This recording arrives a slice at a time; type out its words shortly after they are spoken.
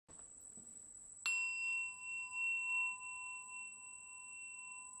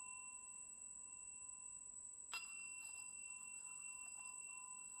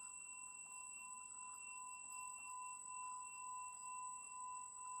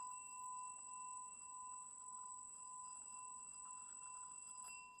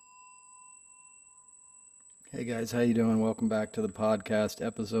Hey guys, how you doing? Welcome back to the podcast,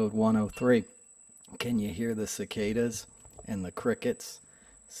 episode 103. Can you hear the cicadas and the crickets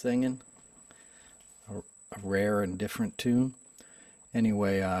singing? A rare and different tune.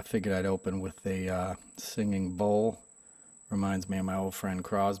 Anyway, I figured I'd open with a singing bowl. Reminds me of my old friend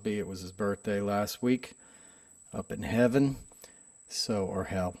Crosby. It was his birthday last week up in heaven. So, or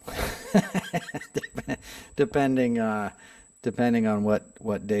hell. depending depending on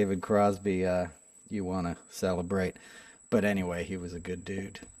what David Crosby you want to celebrate. But anyway, he was a good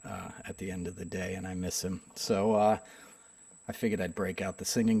dude at the end of the day, and I miss him. So I figured I'd break out the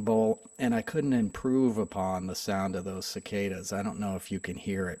singing bowl, and I couldn't improve upon the sound of those cicadas. I don't know if you can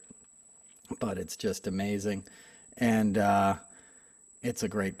hear it, but it's just amazing. And it's a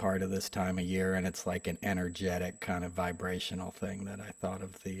great part of this time of year, and it's like an energetic kind of vibrational thing that I thought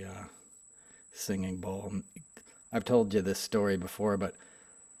of the singing bowl. I've told you this story before, but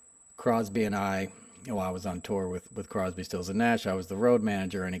Crosby and I was on tour with Crosby, Stills, and Nash. I was the road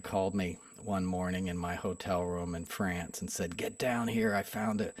manager, and he called me one morning in my hotel room in France and said, "Get down here. I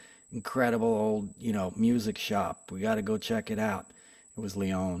found an incredible old, music shop. We got to go check it out." It was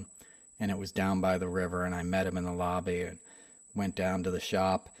Lyon, and it was down by the river, and I met him in the lobby and went down to the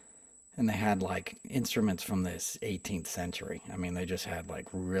shop, and they had like instruments from this 18th century. I mean, they just had like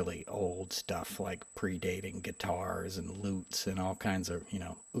really old stuff, like predating guitars and lutes and all kinds of,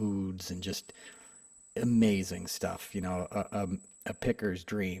 ouds and just amazing stuff, a picker's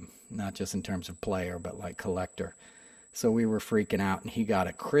dream, not just in terms of player, but like collector. So we were freaking out, and he got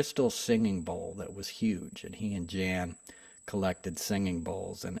a crystal singing bowl that was huge, and he and Jan collected singing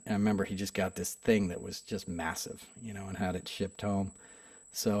bowls. And I remember he just got this thing that was just massive, and had it shipped home.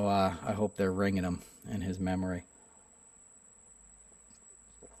 So I hope they're ringing him in his memory.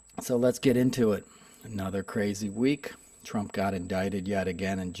 So let's get into it. Another crazy week. Trump got indicted yet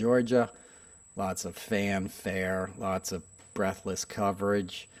again in Georgia. Lots of fanfare, lots of breathless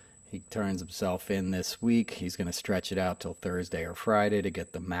coverage. He turns himself in this week. He's going to stretch it out till Thursday or Friday to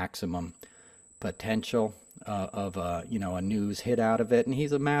get the maximum potential of a news hit out of it, and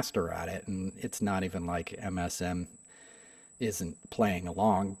he's a master at it. And it's not even like MSM isn't playing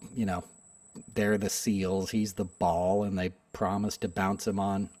along. They're the seals, he's the ball, and they promise to bounce him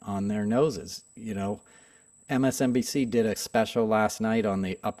on their noses. MSNBC did a special last night on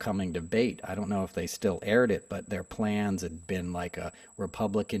the upcoming debate. I don't know if they still aired it, but their plans had been like a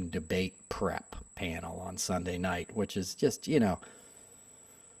Republican debate prep panel on Sunday night, which is just,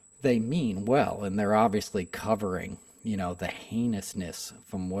 they mean well, and they're obviously covering, the heinousness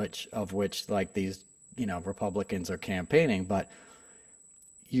of which like these, Republicans are campaigning, but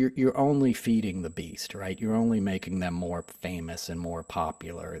you're only feeding the beast, right? You're only making them more famous and more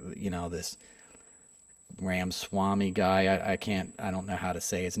popular. This Ramswamy guy, I don't know how to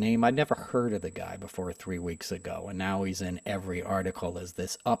say his name. I'd never heard of the guy before 3 weeks ago, and now he's in every article as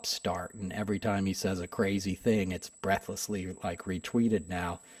this upstart, and every time he says a crazy thing, it's breathlessly like retweeted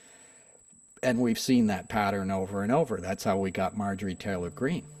now. And we've seen that pattern over and over. That's how we got Marjorie Taylor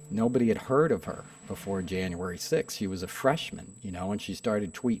Greene. Nobody had heard of her before January 6th. She was a freshman, and she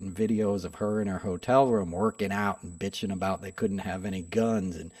started tweeting videos of her in her hotel room working out and bitching about they couldn't have any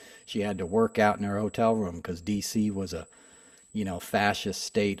guns, and she had to work out in her hotel room because D.C. was a, fascist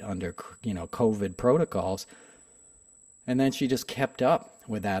state under, COVID protocols. And then she just kept up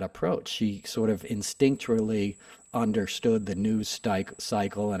with that approach. She sort of instinctually understood the news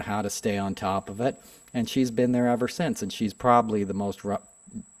cycle and how to stay on top of it. And she's been there ever since. And she's probably the most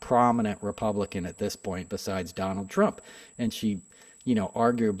prominent Republican at this point besides Donald Trump. And she,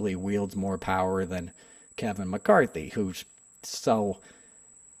 arguably wields more power than Kevin McCarthy, who's so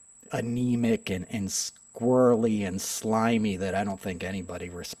anemic and squirrely and slimy that I don't think anybody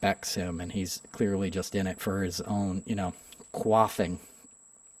respects him. And he's clearly just in it for his own, quaffing.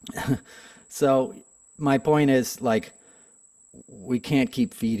 So my point is, like, we can't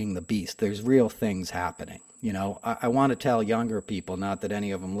keep feeding the beast. There's real things happening. I want to tell younger people, not that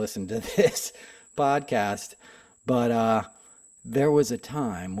any of them listen to this podcast, but there was a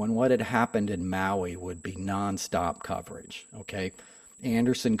time when what had happened in Maui would be nonstop coverage, okay?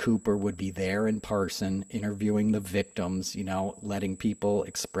 Anderson Cooper would be there in person, interviewing the victims, letting people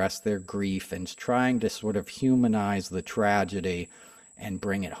express their grief and trying to sort of humanize the tragedy and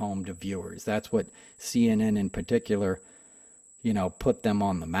bring it home to viewers. That's what CNN in particular, put them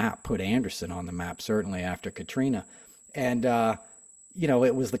on the map, put Anderson on the map, certainly after Katrina. And,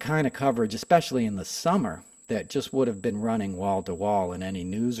 it was the kind of coverage, especially in the summer, that just would have been running wall to wall in any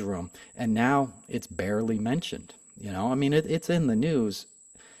newsroom. And now it's barely mentioned. I mean, it's in the news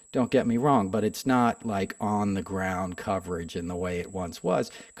Don't get me wrong, but it's not like on the ground coverage in the way it once was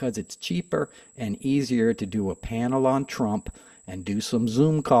because it's cheaper and easier to do a panel on Trump and do some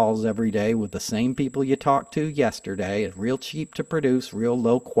Zoom calls every day with the same people you talked to yesterday. It's real cheap to produce, real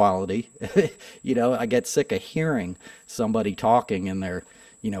low quality. I get sick of hearing somebody talking in their,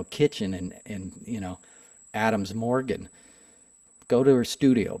 kitchen and Adams Morgan. Go to her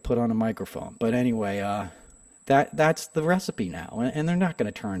studio, put on a microphone. But anyway, that's the recipe now, and they're not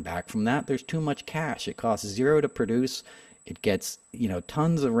going to turn back from that. There's too much cash. It costs zero to produce. It gets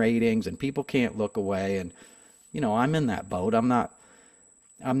tons of ratings, and people can't look away. And I'm in that boat. I'm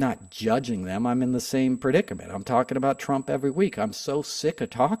not judging them. I'm in the same predicament. I'm talking about Trump every week. I'm so sick of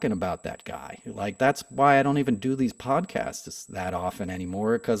talking about that guy. Like, that's why I don't even do these podcasts that often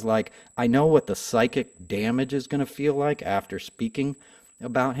anymore, because, like, I know what the psychic damage is going to feel like after speaking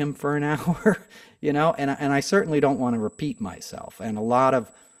about him for an hour, and I certainly don't want to repeat myself. And a lot of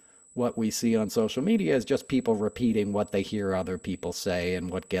what we see on social media is just people repeating what they hear other people say and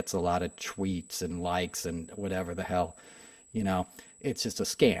what gets a lot of tweets and likes and whatever the hell, you know. It's just a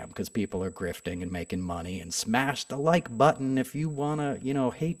scam because people are grifting and making money, and smash the like button if you want to,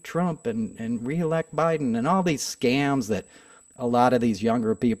 hate Trump and reelect Biden, and all these scams that a lot of these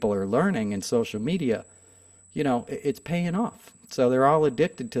younger people are learning in social media. It's paying off. So they're all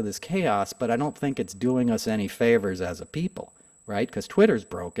addicted to this chaos, but I don't think it's doing us any favors as a people, right? Because Twitter's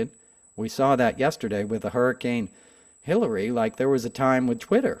broken. We saw that yesterday with the Hurricane Hillary. Like, there was a time with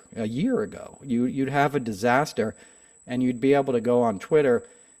Twitter a year ago. You'd have a disaster and you'd be able to go on Twitter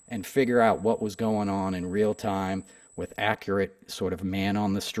and figure out what was going on in real time with accurate sort of man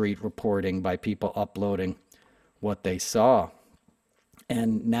on the street reporting by people uploading what they saw.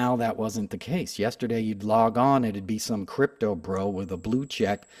 And now that wasn't the case. Yesterday, you'd log on, it'd be some crypto bro with a blue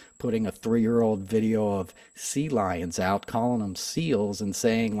check putting a 3-year-old video of sea lions out, calling them seals, and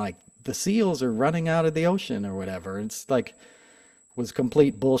saying, like, the seals are running out of the ocean or whatever. It's like, was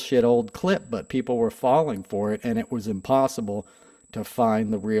complete bullshit old clip, but people were falling for it, and it was impossible to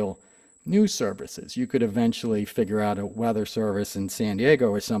find the real news services. You could eventually figure out a weather service in San Diego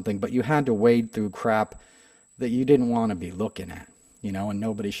or something, but you had to wade through crap that you didn't want to be looking at, and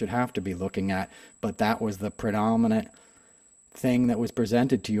nobody should have to be looking at. But that was the predominant thing that was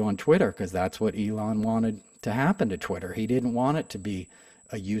presented to you on Twitter, because that's what Elon wanted to happen to Twitter. He didn't want it to be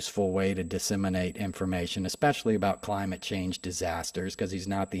a useful way to disseminate information, especially about climate change disasters, because he's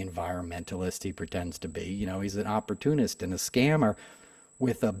not the environmentalist he pretends to be. He's an opportunist and a scammer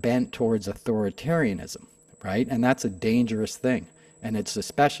with a bent towards authoritarianism, right? And that's a dangerous thing. And it's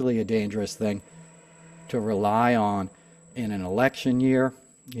especially a dangerous thing to rely on in an election year,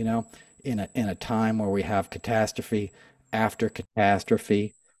 in a time where we have catastrophe after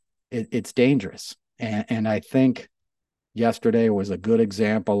catastrophe. It's dangerous. And I think yesterday was a good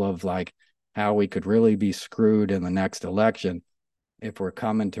example of, like, how we could really be screwed in the next election if we're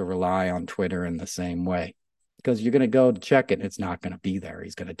coming to rely on Twitter in the same way. Because you're going to go to check it, it's not going to be there.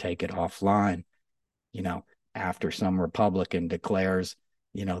 He's going to take it offline, after some Republican declares,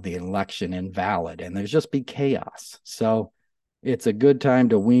 the election invalid, and there's just be chaos. So it's a good time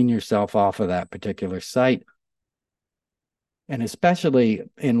to wean yourself off of that particular site. And especially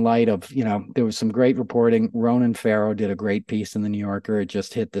in light of, there was some great reporting. Ronan Farrow did a great piece in the New Yorker. It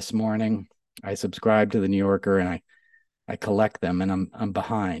just hit this morning. I subscribe to the New Yorker, and I collect them, and I'm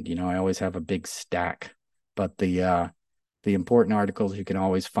behind. I always have a big stack. But the important articles you can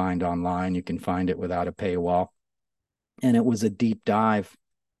always find online. You can find it without a paywall. And it was a deep dive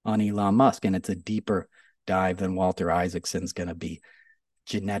on Elon Musk, and it's a deeper dive than Walter Isaacson's going to be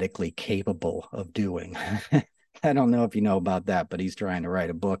genetically capable of doing. I don't know if you know about that, but he's trying to write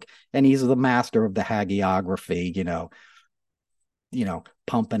a book, and he's the master of the hagiography,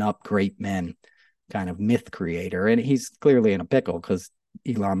 pumping up great men kind of myth creator. And he's clearly in a pickle because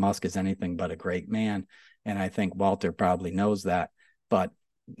Elon Musk is anything but a great man. And I think Walter probably knows that, but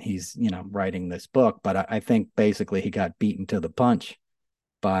he's, writing this book. But I think basically he got beaten to the punch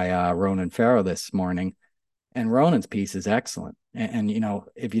by Ronan Farrow this morning. And Ronan's piece is excellent. And,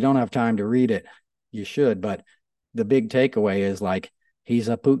 if you don't have time to read it, you should. But the big takeaway is, like, he's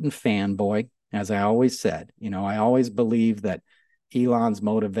a Putin fanboy, as I always said. I always believe that Elon's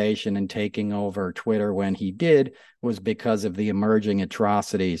motivation in taking over Twitter when he did was because of the emerging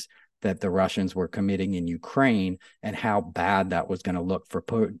atrocities that the Russians were committing in Ukraine, and how bad that was going to look for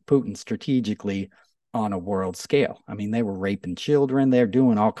Putin strategically on a world scale. I mean, they were raping children. They're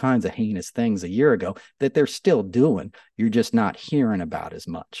doing all kinds of heinous things a year ago that they're still doing. You're just not hearing about as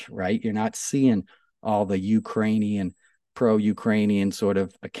much, right? You're not seeing all the Ukrainian, pro-Ukrainian sort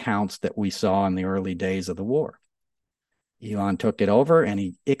of accounts that we saw in the early days of the war. Elon took it over and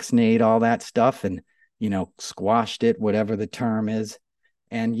he ixnayed all that stuff and, squashed it, whatever the term is.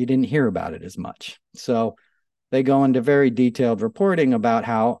 And you didn't hear about it as much. So they go into very detailed reporting about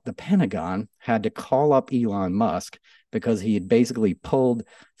how the Pentagon had to call up Elon Musk because he had basically pulled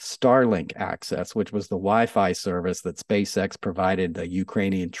Starlink access, which was the Wi-Fi service that SpaceX provided the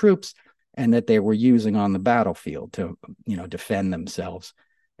Ukrainian troops and that they were using on the battlefield to, defend themselves.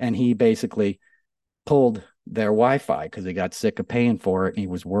 And he basically pulled their Wi-Fi because he got sick of paying for it. And he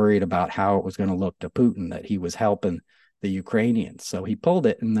was worried about how it was going to look to Putin, that he was helping the Ukrainians. So he pulled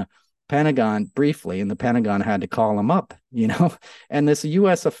it, and the Pentagon had to call him up, and this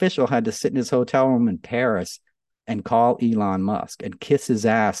U.S. official had to sit in his hotel room in Paris and call Elon Musk and kiss his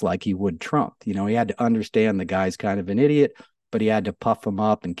ass like he would Trump. He had to understand the guy's kind of an idiot, but he had to puff him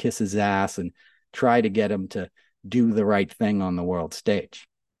up and kiss his ass and try to get him to do the right thing on the world stage.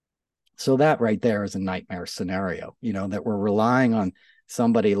 So that right there is a nightmare scenario, that we're relying on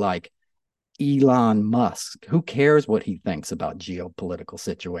somebody like Elon Musk. Who cares what he thinks about geopolitical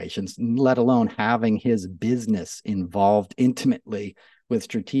situations, let alone having his business involved intimately with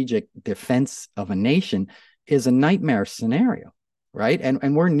strategic defense of a nation, is a nightmare scenario, right?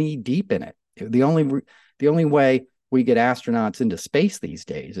 And we're knee deep in it. The only way we get astronauts into space these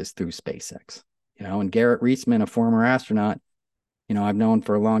days is through SpaceX, and Garrett Reisman, a former astronaut, I've known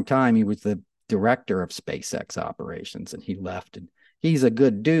for a long time. He was the director of SpaceX operations, and he left. And he's a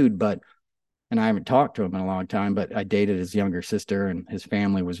good dude, and I haven't talked to him in a long time, but I dated his younger sister, and his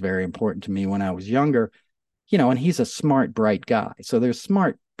family was very important to me when I was younger, and he's a smart, bright guy. So there's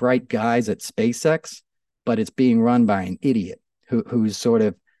smart, bright guys at SpaceX, but it's being run by an idiot who's sort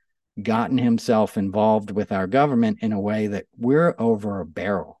of gotten himself involved with our government in a way that we're over a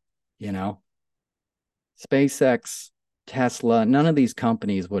barrel, SpaceX, Tesla, none of these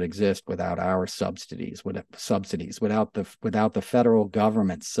companies would exist without our subsidies, without the federal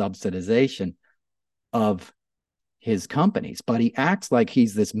government subsidization of his companies. But he acts like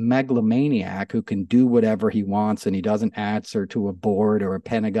he's this megalomaniac who can do whatever he wants, and he doesn't answer to a board or a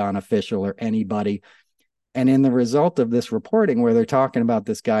Pentagon official or anybody. And in the result of this reporting, where they're talking about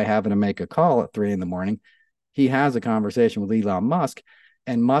this guy having to make a call at 3 a.m, he has a conversation with Elon Musk,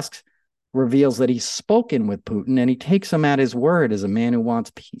 and Musk reveals that he's spoken with Putin, and he takes him at his word as a man who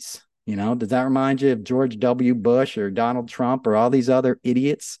wants peace. Does that remind you of George W. Bush or Donald Trump or all these other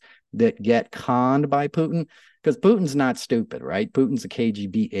idiots that get conned by Putin? Because Putin's not stupid, right? Putin's a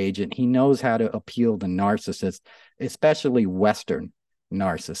KGB agent. He knows how to appeal to narcissists, especially Western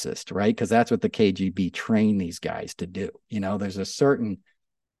narcissists, right? Because that's what the KGB trained these guys to do. There's a certain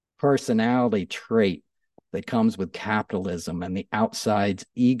personality trait that comes with capitalism and the outside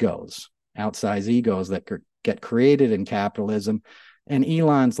egos that get created in capitalism. And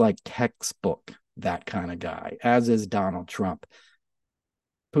Elon's like textbook that kind of guy, as is Donald Trump.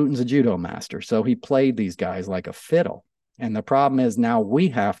 Putin's a judo master, so he played these guys like a fiddle. And the problem is now we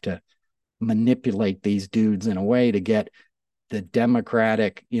have to manipulate these dudes in a way to get the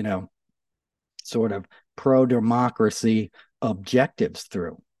democratic, sort of pro-democracy objectives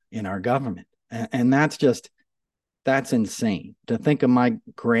through in our government. And that's insane to think of my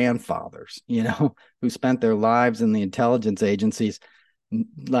grandfathers, who spent their lives in the intelligence agencies.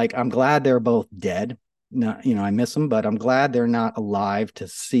 Like, I'm glad they're both dead. Not, I miss them, but I'm glad they're not alive to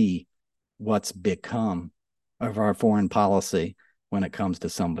see what's become of our foreign policy when it comes to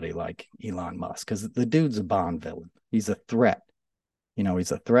somebody like Elon Musk, because the dude's a Bond villain. He's a threat.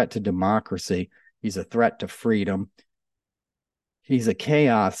 He's a threat to democracy. He's a threat to freedom. He's a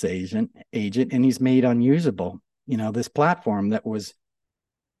chaos agent, and he's made unusable, this platform that was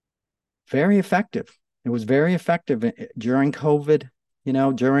very effective. It was very effective during COVID,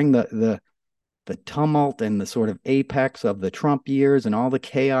 during the tumult and the sort of apex of the Trump years and all the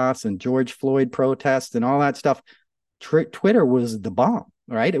chaos and George Floyd protests and all that stuff. Twitter was the bomb,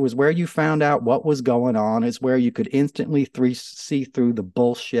 right? It was where you found out what was going on. It's where you could instantly see through the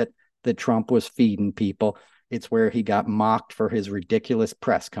bullshit that Trump was feeding people. It's where he got mocked for his ridiculous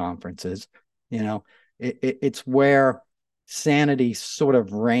press conferences. It's where sanity sort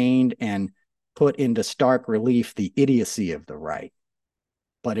of reigned and put into stark relief the idiocy of the right.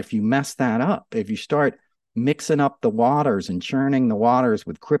 But if you mess that up, if you start mixing up the waters and churning the waters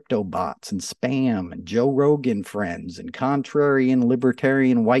with crypto bots and spam and Joe Rogan friends and contrarian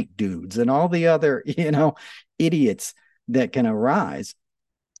libertarian white dudes and all the other, idiots that can arise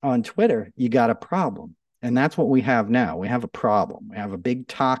on Twitter, you got a problem. And that's what we have now. We have a problem. We have a big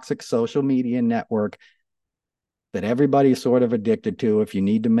toxic social media network that everybody's sort of addicted to. If you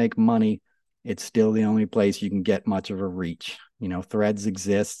need to make money, it's still the only place you can get much of a reach. Threads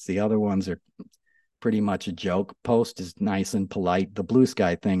exists. The other ones are pretty much a joke. Post is nice and polite. The Blue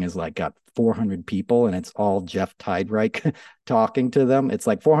Sky thing is like got 400 people, and it's all Jeff Tiedreich talking to them. It's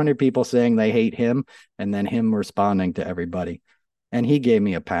like 400 people saying they hate him, and then him responding to everybody. And he gave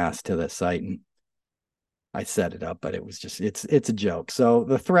me a pass to the site, and I set it up, but it was just it's a joke. So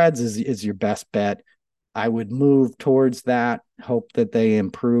the Threads is your best bet. I would move towards that, hope that they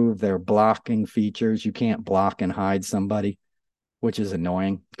improve their blocking features. You can't block and hide somebody, which is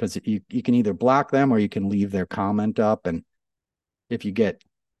annoying because you can either block them or you can leave their comment up. And if you get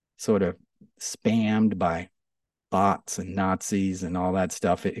sort of spammed by bots and Nazis and all that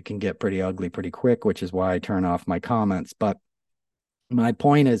stuff, it can get pretty ugly pretty quick, which is why I turn off my comments. But my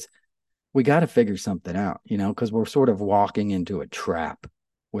point is, we got to figure something out, because we're sort of walking into a trap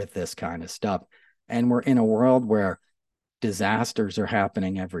with this kind of stuff. And we're in a world where disasters are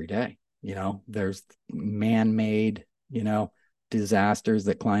happening every day. There's man-made, disasters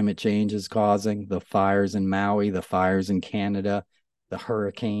that climate change is causing, the fires in Maui, the fires in Canada, the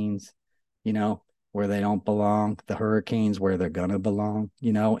hurricanes, where they don't belong, the hurricanes where they're going to belong,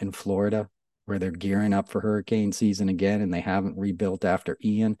 in Florida, where they're gearing up for hurricane season again, and they haven't rebuilt after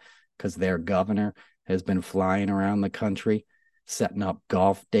Ian because their governor has been flying around the country, setting up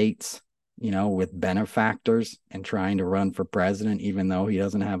golf dates, with benefactors and trying to run for president, even though he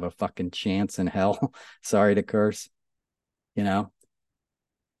doesn't have a fucking chance in hell. Sorry to curse. We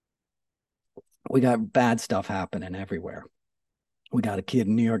got bad stuff happening everywhere. We got a kid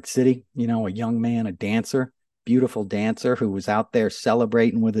in New York City, a young man, a dancer, beautiful dancer who was out there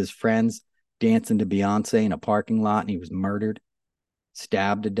celebrating with his friends, dancing to Beyonce in a parking lot, and he was murdered,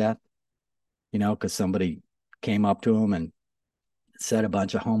 stabbed to death, because somebody came up to him and said a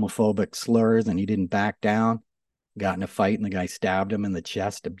bunch of homophobic slurs and he didn't back down, got in a fight, and the guy stabbed him in the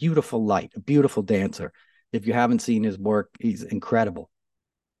chest. A beautiful light, a beautiful dancer. If you haven't seen his work, he's incredible,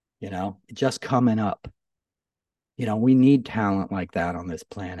 just coming up. We need talent like that on this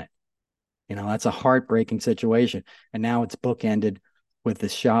planet. That's a heartbreaking situation. And now it's bookended with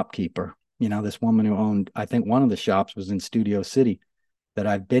this shopkeeper, this woman who owned, I think one of the shops was in Studio City that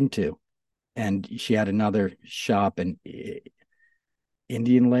I've been to. And she had another shop in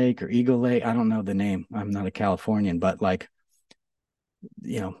Indian Lake or Eagle Lake. I don't know the name. I'm not a Californian, but I'm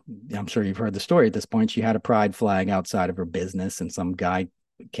sure you've heard the story at this point. She had a pride flag outside of her business, and some guy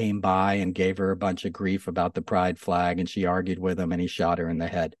came by and gave her a bunch of grief about the pride flag, and she argued with him, and he shot her in the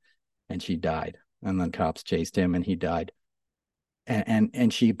head, and she died. And then cops chased him, and he died.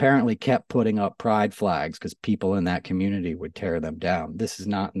 And she apparently kept putting up pride flags because people in that community would tear them down. This is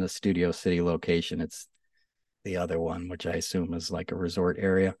not in the Studio City location. It's the other one, which I assume is like a resort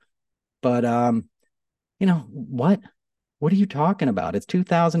area. But what are you talking about? It's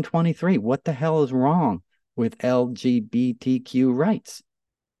 2023. What the hell is wrong with LGBTQ rights?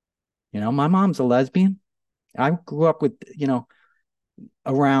 My mom's a lesbian. I grew up with,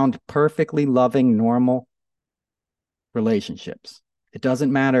 around perfectly loving, normal relationships. It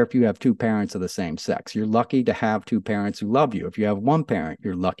doesn't matter if you have two parents of the same sex. You're lucky to have two parents who love you. If you have one parent,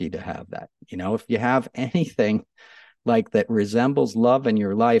 you're lucky to have that. If you have anything like that resembles love in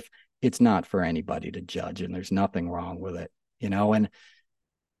your life, it's not for anybody to judge, and there's nothing wrong with it. And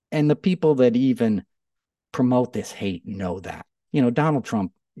the people that even promote this hate know that. Donald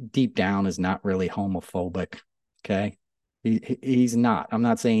Trump deep down is not really homophobic. Okay. He's not. I'm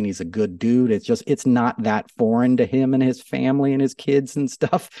not saying he's a good dude. It's not that foreign to him and his family and his kids and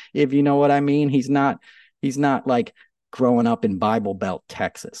stuff. If you know what I mean, he's not like growing up in Bible Belt,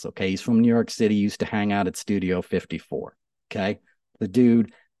 Texas. Okay. He's from New York City, used to hang out at Studio 54. Okay. The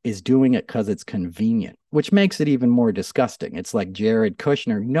dude is doing it because it's convenient, which makes it even more disgusting. It's like Jared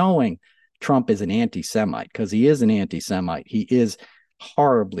Kushner knowing Trump is an anti-Semite, because he is an anti-Semite. He is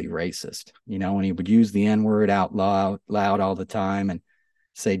horribly racist, and he would use the N-word out loud all the time and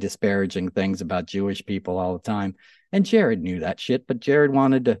say disparaging things about Jewish people all the time. And Jared knew that shit, but Jared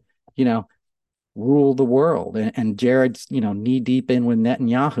wanted to, rule the world. And Jared's, knee deep in with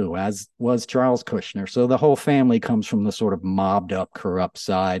Netanyahu, as was Charles Kushner. So the whole family comes from the sort of mobbed up, corrupt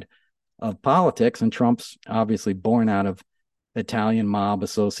side of politics. And Trump's obviously born out of Italian mob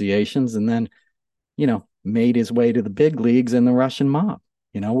associations, and then, made his way to the big leagues in the Russian mob,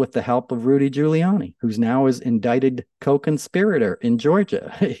 with the help of Rudy Giuliani, who's now is indicted co-conspirator in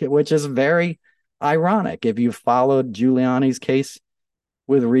Georgia, which is very ironic. If you followed Giuliani's case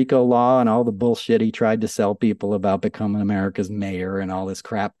with RICO law and all the bullshit he tried to sell people about becoming America's mayor and all this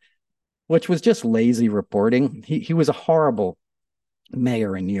crap, which was just lazy reporting. He was a horrible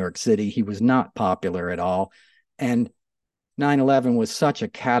mayor in New York City. He was not popular at all. And 9/11 was such a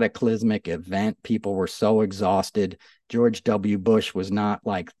cataclysmic event. People were so exhausted. George W. Bush was not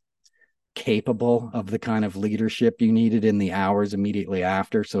like capable of the kind of leadership you needed in the hours immediately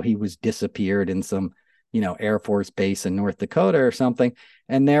after. So he was disappeared in some, Air Force base in North Dakota or something.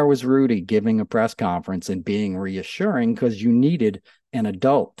 And there was Rudy giving a press conference and being reassuring, because you needed an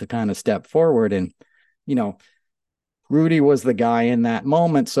adult to kind of step forward. And, you know, Rudy was the guy in that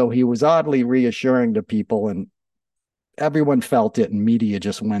moment. So he was oddly reassuring to people, and everyone felt it, and media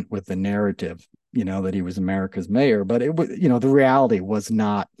just went with the narrative, that he was America's mayor. But it was, the reality was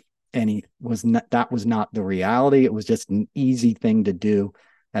not that was not the reality. It was just an easy thing to do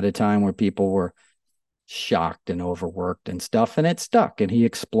at a time where people were shocked and overworked and stuff. And it stuck, and he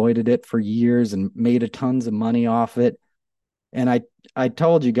exploited it for years and made a tons of money off it. And I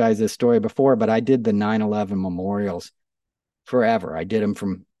told you guys this story before, but I did the 9/11 memorials forever. I did them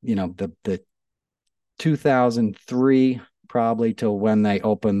from, the 2003 probably till when they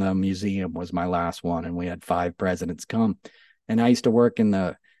opened the museum was my last one. And we had 5 presidents come. And I used to work in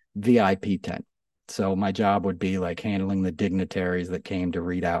the VIP tent. So my job would be like handling the dignitaries that came to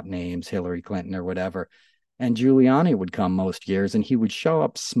read out names, Hillary Clinton or whatever. And Giuliani would come most years, and he would show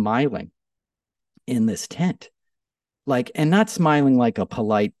up smiling in this tent. Like, and not smiling like a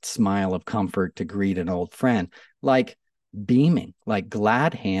polite smile of comfort to greet an old friend, like beaming, like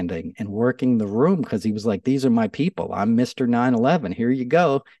glad handing and working the room, because he was like, these are my people. I'm Mr. 9/11. Here you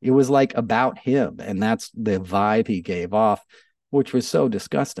go. It was like about him. And that's the vibe he gave off, which was so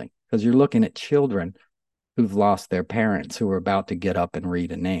disgusting, because you're looking at children who've lost their parents who are about to get up and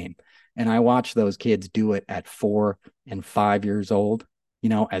read a name. And I watched those kids do it at 4 and 5 years old,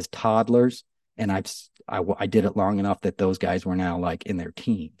 as toddlers. And I did it long enough that those guys were now like in their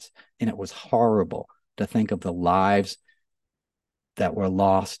teens. And it was horrible to think of the lives that were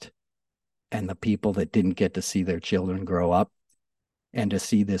lost and the people that didn't get to see their children grow up, and to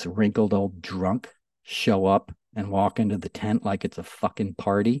see this wrinkled old drunk show up and walk into the tent like it's a fucking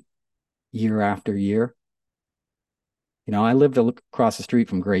party year after year. I lived across the street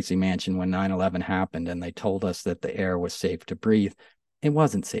from Gracie Mansion when 9/11 happened, and they told us that the air was safe to breathe. It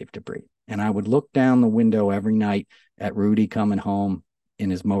wasn't safe to breathe. And I would look down the window every night at Rudy coming home in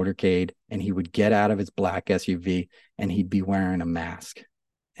his motorcade, and he would get out of his black SUV and he'd be wearing a mask.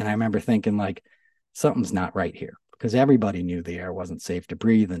 And I remember thinking, like, something's not right here, because everybody knew the air wasn't safe to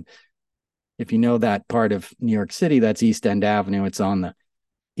breathe. And if you know that part of New York City, that's East End Avenue. It's on the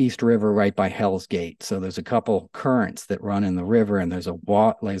East River right by Hell's Gate. So there's a couple currents that run in the river, and there's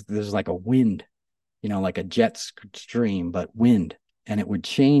like a wind, like a jet stream, but wind. And it would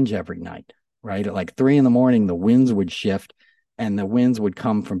change every night, right? At like 3 a.m, the winds would shift, and the winds would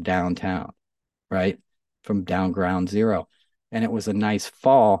come from downtown, right? From down ground zero. And it was a nice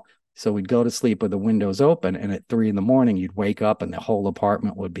fall. So we'd go to sleep with the windows open, and at 3 a.m, you'd wake up and the whole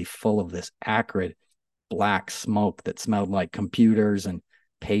apartment would be full of this acrid black smoke that smelled like computers and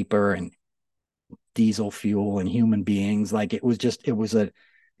paper and diesel fuel and human beings. Like, it was a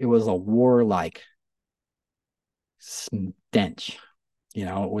warlike stench.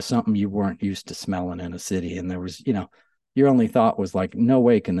 It was something you weren't used to smelling in a city. And there was, your only thought was like, no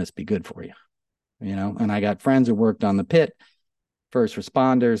way can this be good for you. And I got friends who worked on the pit, first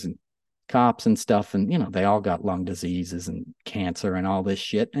responders and cops and stuff. And, they all got lung diseases and cancer and all this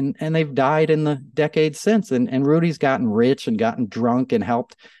shit. And they've died in the decades since. And Rudy's gotten rich and gotten drunk and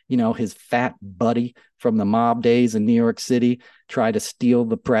helped, his fat buddy from the mob days in New York City try to steal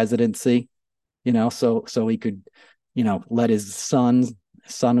the presidency, so he could, let his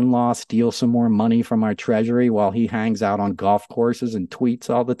son-in-law steal some more money from our treasury while he hangs out on golf courses and tweets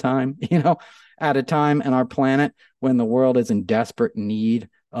all the time, at a time in our planet when the world is in desperate need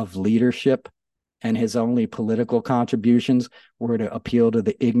of leadership, and his only political contributions were to appeal to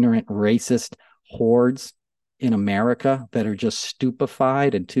the ignorant racist hordes in America that are just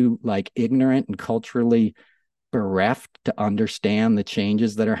stupefied and too like ignorant and culturally bereft to understand the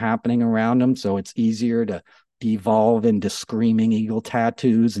changes that are happening around them. So it's easier to devolve into screaming eagle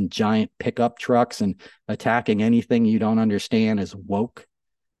tattoos and giant pickup trucks and attacking anything you don't understand as woke,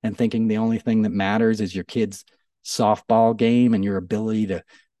 and thinking the only thing that matters is your kid's softball game and your ability to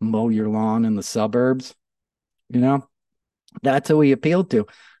mow your lawn in the suburbs. That's who he appealed to.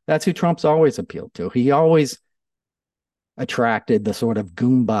 That's who Trump's always appealed to. He always attracted the sort of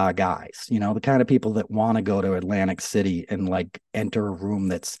Goomba guys, the kind of people that want to go to Atlantic City and like enter a room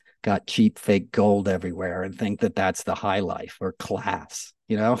that's got cheap fake gold everywhere and think that that's the high life or class.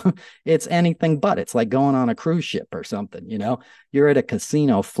 It's anything but. It's like going on a cruise ship or something. You're at a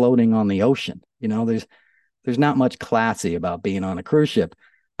casino floating on the ocean. There's not much classy about being on a cruise ship.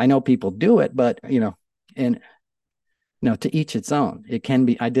 I know people do it, but and No, to each its own. It can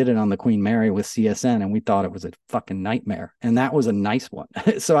be. I did it on the Queen Mary with CSN, and we thought it was a fucking nightmare. And that was a nice one.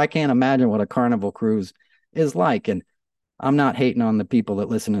 So I can't imagine what a Carnival cruise is like. And I'm not hating on the people that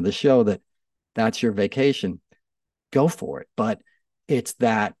listen to the show that that's your vacation. Go for it. But it's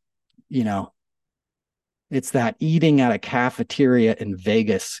that, you know, it's that eating at a cafeteria in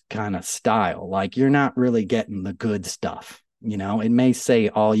Vegas kind of style. Like you're not really getting the good stuff. You know, it may say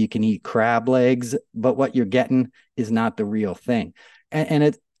all you can eat crab legs, but what you're getting is not the real thing. And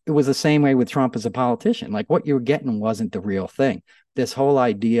it was the same way with Trump as a politician. Like what you were getting wasn't the real thing. This whole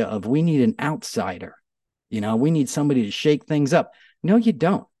idea of we need an outsider, you know, we need somebody to shake things up. No, you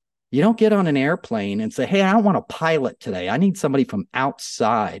don't. You don't get on an airplane and say, hey, I don't want a pilot today. I need somebody from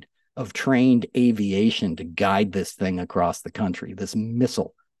outside of trained aviation to guide this thing across the country, this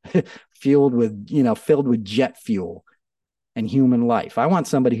missile fueled with, you know, filled with jet fuel and human life. I want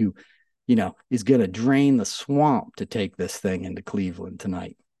somebody who, you know, is going to drain the swamp to take this thing into Cleveland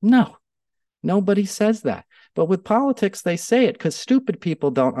tonight. No, nobody says that. But with politics, they say it because stupid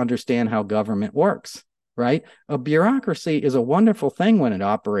people don't understand how government works, right? A bureaucracy is a wonderful thing when it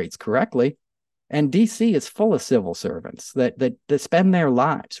operates correctly. And DC is full of civil servants that spend their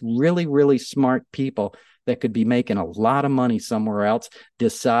lives, really, really smart people that could be making a lot of money somewhere else,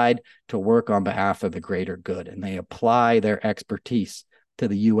 decide to work on behalf of the greater good. And they apply their expertise to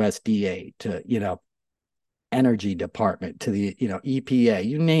the USDA, to, you know, energy department, to the, you know, EPA,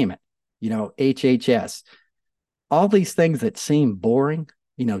 you name it, you know, HHS, all these things that seem boring,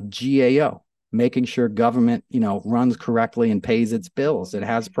 you know, GAO, making sure government, you know, runs correctly and pays its bills. It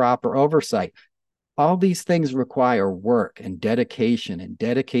has proper oversight. All these things require work and dedication and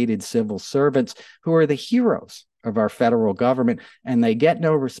dedicated civil servants who are the heroes of our federal government, and they get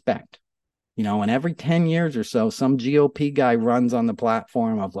no respect. You know, and every 10 years or so, some GOP guy runs on the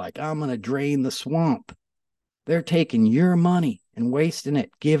platform of like, I'm going to drain the swamp. They're taking your money and wasting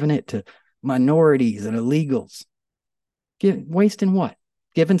it, giving it to minorities and illegals. Wasting what?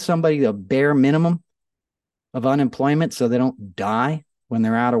 Giving somebody the bare minimum of unemployment so they don't die when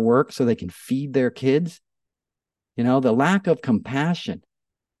they're out of work so they can feed their kids. You know, the lack of compassion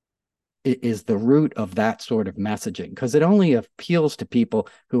is the root of that sort of messaging because it only appeals to people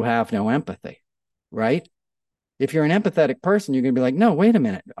who have no empathy, right? If you're an empathetic person, you're going to be like, no, wait a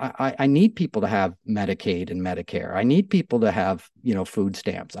minute. I need people to have Medicaid and Medicare. I need people to have, you know, food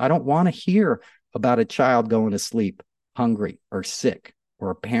stamps. I don't want to hear about a child going to sleep hungry or sick or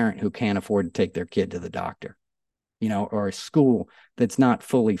a parent who can't afford to take their kid to the doctor, you know, or a school that's not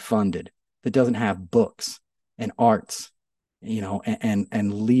fully funded, that doesn't have books and arts, you know,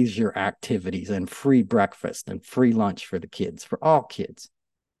 and leisure activities and free breakfast and free lunch for the kids, for all kids.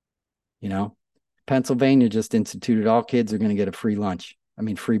 You know, Pennsylvania just instituted all kids are going to get a free lunch. I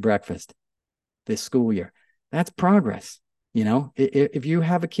mean, free breakfast this school year. That's progress. You know, if you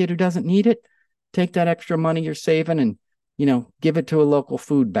have a kid who doesn't need it, take that extra money you're saving and, you know, give it to a local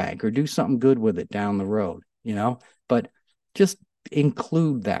food bank or do something good with it down the road, you know, but just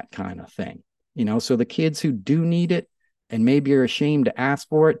include that kind of thing, you know, so the kids who do need it and maybe are ashamed to ask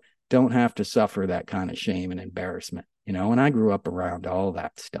for it don't have to suffer that kind of shame and embarrassment, you know. And I grew up around all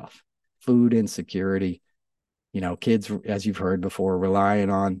that stuff, food insecurity, you know, kids, as you've heard before, relying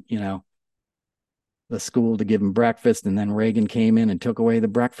on, you know, the school to give them breakfast. And then Reagan came in and took away the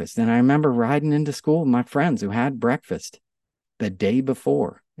breakfast. And I remember riding into school with my friends who had breakfast the day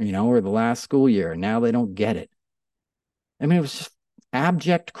before, you know, or the last school year, and now they don't get it. I mean, it was just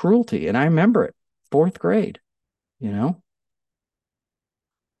abject cruelty. And I remember it, fourth grade, you know.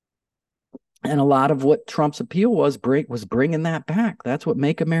 And a lot of what Trump's appeal was bringing that back. That's what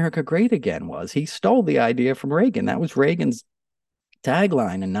Make America Great Again was. He stole the idea from Reagan. That was Reagan's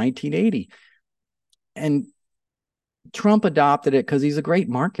tagline in 1980. And Trump adopted it because he's a great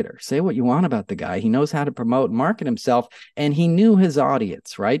marketer. Say what you want about the guy. He knows how to promote and market himself. And he knew his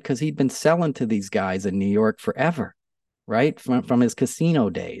audience, right? Because he'd been selling to these guys in New York forever, right? From his casino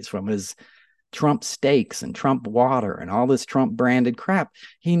days, from his Trump steaks and Trump water and all this Trump branded crap.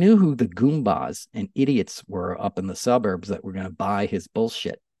 He knew who the Goombas and idiots were up in the suburbs that were going to buy his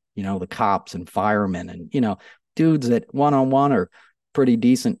bullshit, you know, the cops and firemen and, you know, dudes that one-on-one are pretty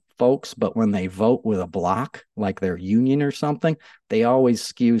decent folks, but when they vote with a block, like their union or something, they always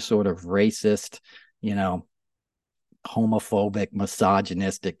skew sort of racist, you know, homophobic,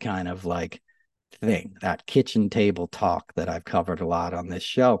 misogynistic kind of like thing, that kitchen table talk that I've covered a lot on this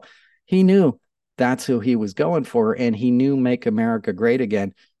show. He knew that's who he was going for, and he knew Make America Great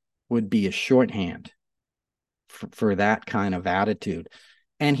Again would be a shorthand for that kind of attitude.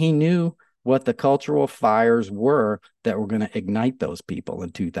 And he knew what the cultural fires were that were going to ignite those people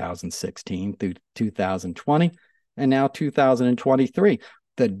in 2016 through 2020. and now 2023.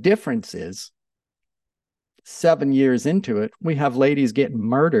 The difference is 7 years into it, we have ladies getting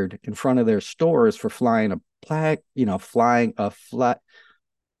murdered in front of their stores for flying a flag, flying a flat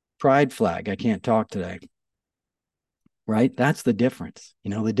pride flag. I can't talk today. Right? That's the difference.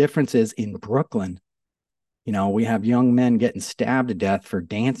 The difference is in Brooklyn, we have young men getting stabbed to death for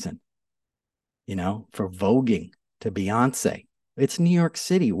dancing, for voguing to Beyonce. It's New York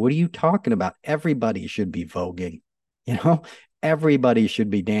City. What are you talking about? Everybody should be voguing, everybody should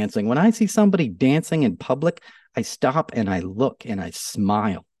be dancing. When I see somebody dancing in public, I stop and I look and I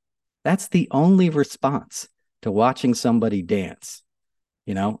smile. That's the only response to watching somebody dance.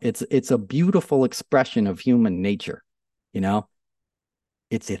 It's a beautiful expression of human nature.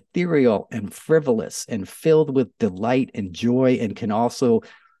 It's ethereal and frivolous and filled with delight and joy, and can also,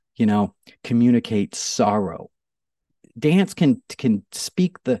 communicate sorrow. Dance can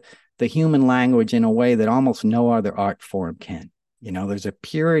speak the human language in a way that almost no other art form can. There's a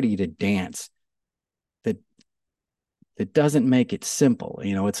purity to dance that doesn't make it simple.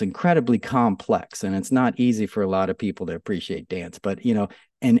 It's incredibly complex, and it's not easy for a lot of people to appreciate dance. But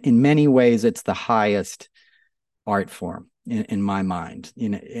and in many ways, it's the highest art form in my mind.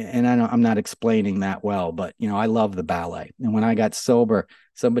 And I'm not explaining that well, but I love the ballet. And when I got sober,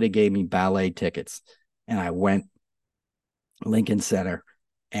 somebody gave me ballet tickets, and I went Lincoln Center,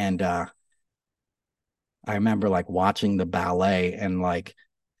 and I remember like watching the ballet and like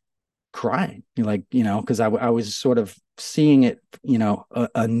crying, because I was sort of seeing it,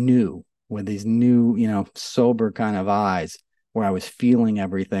 anew with these new, sober kind of eyes, where I was feeling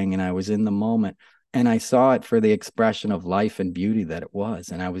everything and I was in the moment, and I saw it for the expression of life and beauty that it was.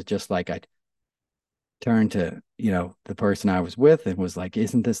 And I was just like, I turned to, the person I was with and was like,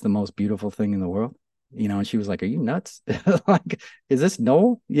 isn't this the most beautiful thing in the world? And she was like, are you nuts? Like, is this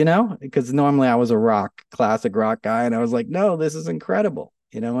Noel? Because normally I was a classic rock guy. And I was like, no, this is incredible.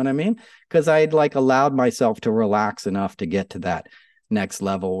 You know what I mean? Because I had like allowed myself to relax enough to get to that next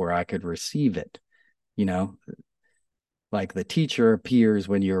level where I could receive it, like the teacher appears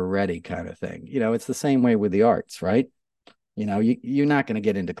when you're ready kind of thing. It's the same way with the arts, right? You're not going to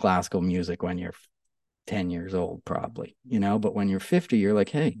get into classical music when you're 10 years old, probably, but when you're 50, you're like,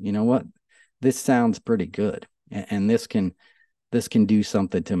 hey, you know what? This sounds pretty good. And this can do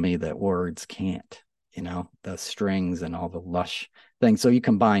something to me that words can't, the strings and all the lush things. So you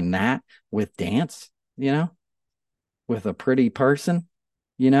combine that with dance, with a pretty person,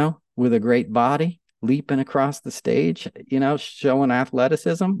 with a great body leaping across the stage, showing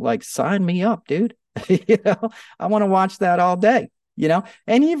athleticism, like sign me up, dude. I want to watch that all day,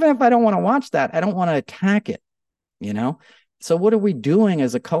 and even if I don't want to watch that, I don't want to attack it, So what are we doing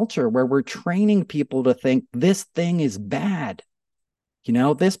as a culture where we're training people to think this thing is bad?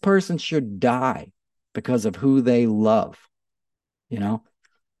 This person should die because of who they love,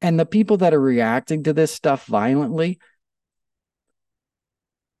 and the people that are reacting to this stuff violently,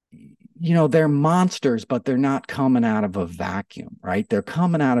 they're monsters, but they're not coming out of a vacuum, right? They're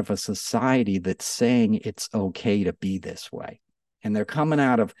coming out of a society that's saying it's okay to be this way. And they're coming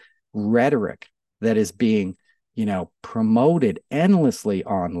out of rhetoric that is being, promoted endlessly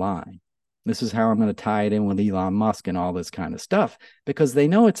online. This is how I'm going to tie it in with Elon Musk and all this kind of stuff, because they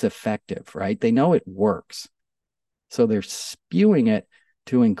know it's effective, right? They know it works. So they're spewing it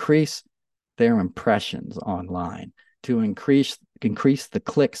to increase their impressions online, to increase the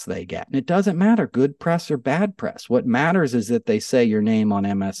clicks they get. And it doesn't matter, good press or bad press. What matters is that they say your name on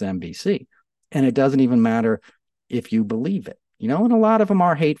MSNBC. And it doesn't even matter if you believe it, and a lot of them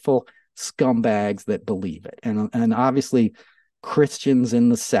are hateful scumbags that believe it. And obviously Christians in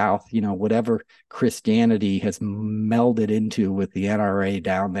the South, whatever Christianity has melded into with the NRA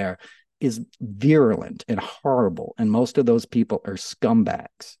down there is virulent and horrible. And most of those people are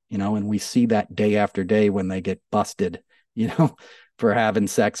scumbags, and we see that day after day when they get busted, for having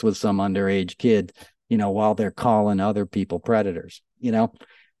sex with some underage kid, while they're calling other people predators,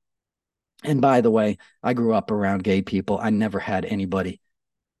 And by the way, I grew up around gay people. I never had anybody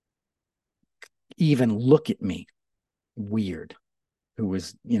even look at me weird who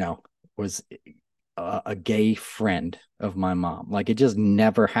was a gay friend of my mom. Like, it just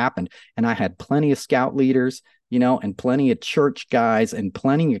never happened. And I had plenty of scout leaders, and plenty of church guys and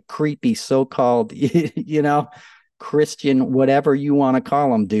plenty of creepy so-called, Christian, whatever you want to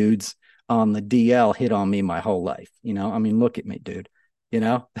call them, dudes on the DL hit on me my whole life. I mean, look at me, dude,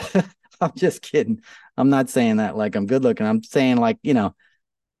 I'm just kidding. I'm not saying that like I'm good looking. I'm saying like,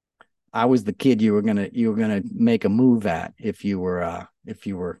 I was the kid you were gonna make a move at if you were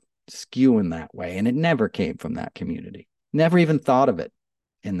skewing that way. And it never came from that community. Never even thought of it.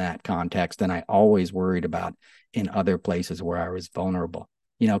 in that context than I always worried about in other places where I was vulnerable,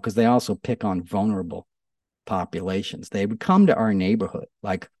 because they also pick on vulnerable populations. They would come to our neighborhood,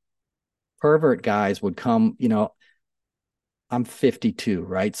 like pervert guys would come, I'm 52,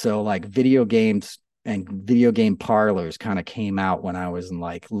 right? So like video games and video game parlors kind of came out when I was in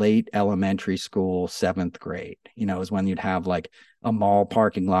like late elementary school, 7th grade, is when you'd have like a mall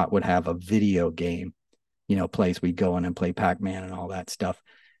parking lot would have a video game, place we'd go in and play Pac-Man and all that stuff.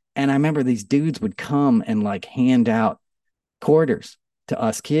 And I remember these dudes would come and like hand out quarters to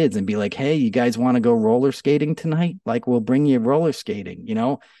us kids and be like, hey, you guys want to go roller skating tonight? Like, we'll bring you roller skating,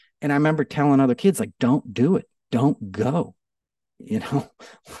 And I remember telling other kids, like, don't do it. Don't go.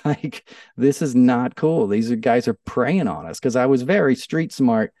 Like, this is not cool. These guys are preying on us, because I was very street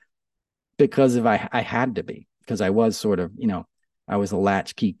smart because I had to be, because I was sort of, I was a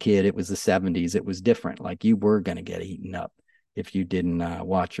latchkey kid. It was the 70s. It was different. Like, you were going to get eaten up if you didn't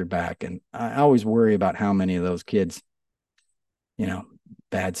watch your back. And I always worry about how many of those kids,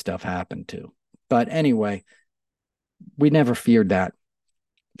 bad stuff happened to. But anyway, we never feared that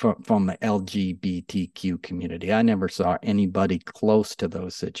from the LGBTQ community. I never saw anybody close to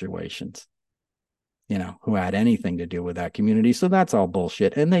those situations, who had anything to do with that community. So that's all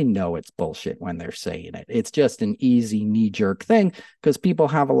bullshit. And they know it's bullshit when they're saying it. It's just an easy knee-jerk thing, because people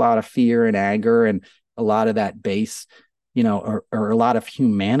have a lot of fear and anger, and a lot of that base, or a lot of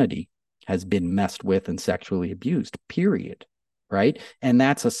humanity has been messed with and sexually abused, period. Right. And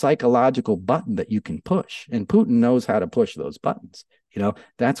that's a psychological button that you can push. And Putin knows how to push those buttons.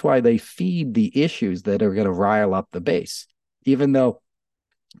 That's why they feed the issues that are going to rile up the base. Even though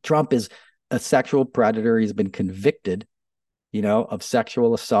Trump is a sexual predator, he's been convicted, of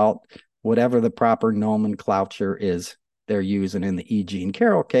sexual assault, whatever the proper nomenclature is they're using in the E. Jean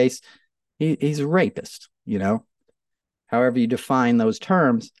Carroll case. He's a rapist, however you define those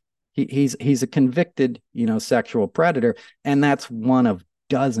terms. He's a convicted, sexual predator, and that's one of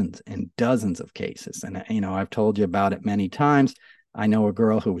dozens and dozens of cases. And I've told you about it many times. I know a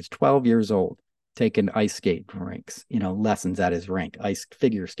girl who was 12 years old taking ice skate rinks, lessons at his rink, ice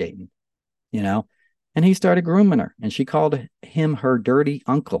figure skating, and he started grooming her, and she called him her dirty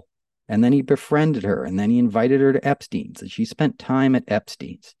uncle. And then he befriended her, and then he invited her to Epstein's, and she spent time at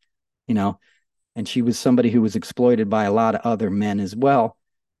Epstein's, and she was somebody who was exploited by a lot of other men as well.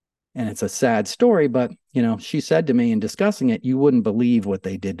 And it's a sad story, but, she said to me in discussing it, you wouldn't believe what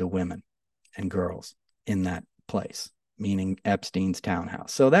they did to women and girls in that place, meaning Epstein's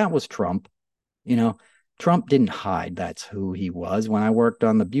townhouse. So that was Trump. Trump didn't hide that's who he was. When I worked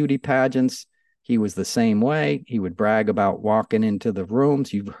on the beauty pageants, he was the same way. He would brag about walking into the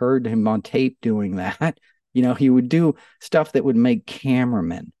rooms. You've heard him on tape doing that. He would do stuff that would make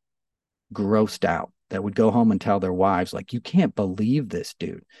cameramen grossed out, that would go home and tell their wives, like, you can't believe this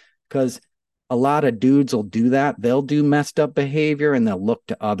dude. Because a lot of dudes will do that. They'll do messed up behavior, and they'll look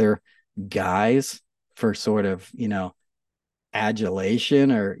to other guys for sort of,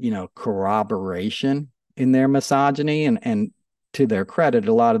 adulation or, corroboration in their misogyny. And to their credit,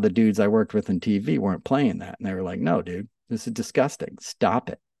 a lot of the dudes I worked with in TV weren't playing that. And they were like, no, dude, this is disgusting. Stop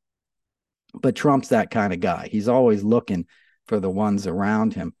it. But Trump's that kind of guy. He's always looking for the ones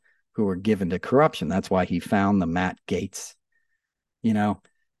around him who are given to corruption. That's why he found the Matt Gaetz,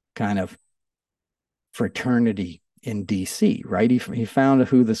 kind of fraternity in DC, right? He found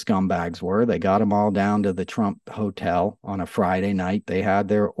who the scumbags were. They got them all down to the Trump hotel on a Friday night. They had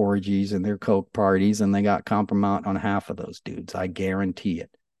their orgies and their coke parties, and they got compromised on half of those dudes. I guarantee it.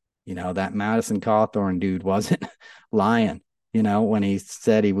 That Madison Cawthorn dude wasn't lying, when he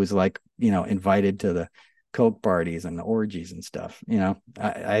said he was like, invited to the coke parties and the orgies and stuff.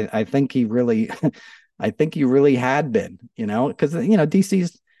 I think he really, I think he really had been, because,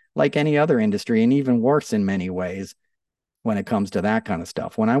 DC's like any other industry, and even worse in many ways when it comes to that kind of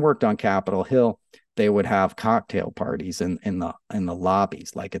stuff. When I worked on Capitol Hill, they would have cocktail parties in the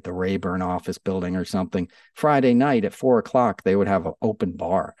lobbies, like at the Rayburn office building or something. Friday night at 4:00, they would have an open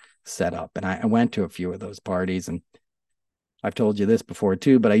bar set up. And I went to a few of those parties, and I've told you this before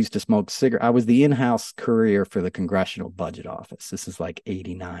too, but I used to smoke cigarettes. I was the in-house courier for the Congressional Budget Office. This is like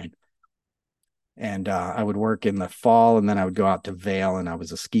 89. And I would work in the fall, and then I would go out to Vail, and I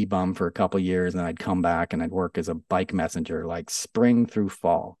was a ski bum for a couple of years, and I'd come back and I'd work as a bike messenger, like spring through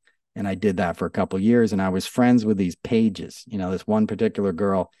fall. And I did that for a couple of years, and I was friends with these pages. This one particular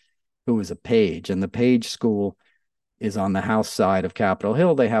girl who was a page, and the page school is on the house side of Capitol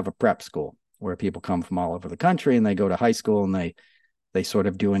Hill. They have a prep school where people come from all over the country, and they go to high school, and they sort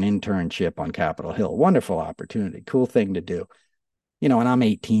of do an internship on Capitol Hill. Wonderful opportunity, cool thing to do. And I'm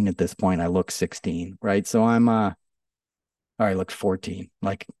 18 at this point. I look 16, right? So I'm I looked 14.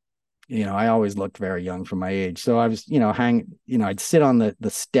 Like, I always looked very young for my age. So I was, I'd sit on the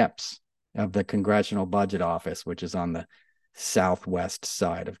steps of the Congressional Budget Office, which is on the southwest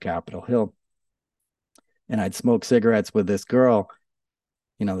side of Capitol Hill. And I'd smoke cigarettes with this girl,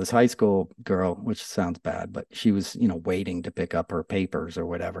 this high school girl, which sounds bad, but she was, waiting to pick up her papers or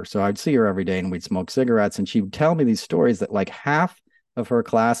whatever. So I'd see her every day and we'd smoke cigarettes. And she would tell me these stories that like half of her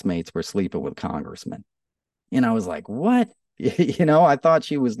classmates were sleeping with congressmen. And I was like, what? I thought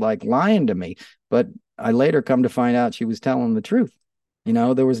she was like lying to me, but I later come to find out she was telling the truth.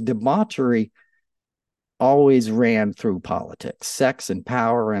 There was debauchery always ran through politics. Sex and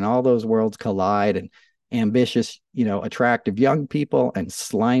power and all those worlds collide, and ambitious, attractive young people and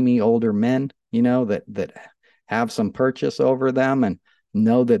slimy older men, that have some purchase over them and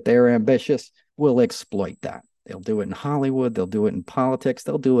know that they're ambitious will exploit that. They'll do it in Hollywood. They'll do it in politics.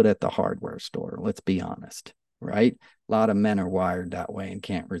 They'll do it at the hardware store. Let's be honest, right? A lot of men are wired that way and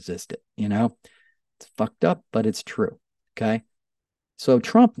can't resist it. It's fucked up, but it's true. Okay. So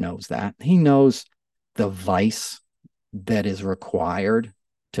Trump knows that. He knows the vice that is required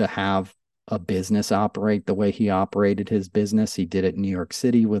to have a business operate the way he operated his business. He did it in New York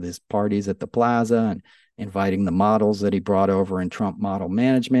City with his parties at the plaza and inviting the models that he brought over in Trump model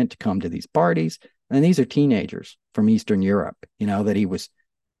management to come to these parties. And these are teenagers from Eastern Europe, that he was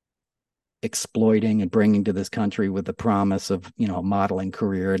exploiting and bringing to this country with the promise of, a modeling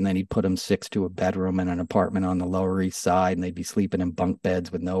career. And then he'd put them 6 to a bedroom in an apartment on the Lower East Side, and they'd be sleeping in bunk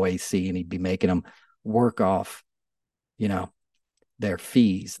beds with no AC, and he'd be making them work off, their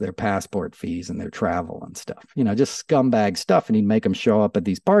fees, their passport fees and their travel and stuff, just scumbag stuff. And he'd make them show up at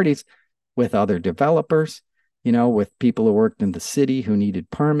these parties with other developers, with people who worked in the city who needed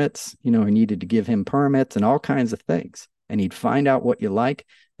permits, who needed to give him permits and all kinds of things. And he'd find out what you like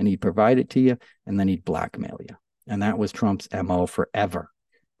and he'd provide it to you, and then he'd blackmail you. And that was Trump's MO forever.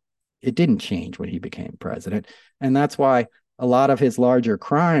 It didn't change when he became president. And that's why a lot of his larger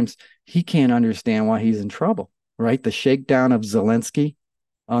crimes, he can't understand why he's in trouble, right? The shakedown of Zelensky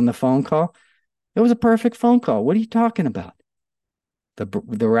on the phone call, it was a perfect phone call. What are you talking about? The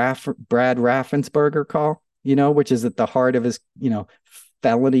Brad Raffensperger call, which is at the heart of his,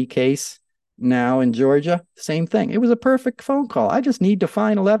 felony case now in Georgia, same thing. It was a perfect phone call. I just need to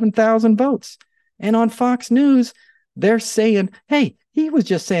find 11,000 votes. And on Fox News, they're saying, hey, he was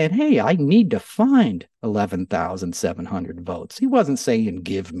just saying, hey, I need to find 11,700 votes. He wasn't saying,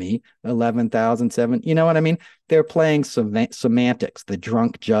 give me 11,007. You know what I mean? They're playing semantics. The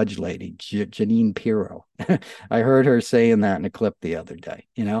drunk judge lady, Janine Pirro. I heard her saying that in a clip the other day.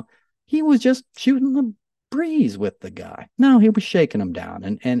 He was just shooting the breeze with the guy. No, he was shaking him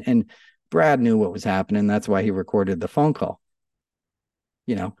down. And Brad knew what was happening. That's why he recorded the phone call.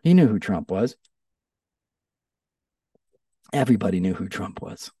 He knew who Trump was. Everybody knew who Trump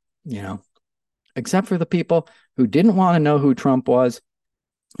was, except for the people who didn't want to know who Trump was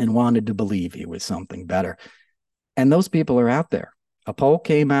and wanted to believe he was something better. And those people are out there. A poll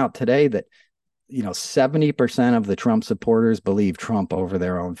came out today that, 70% of the Trump supporters believe Trump over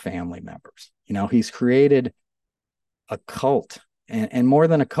their own family members. He's created a cult, and more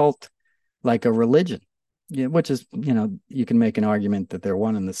than a cult, like a religion, which is, you can make an argument that they're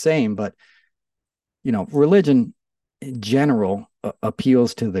one and the same, but, religion in general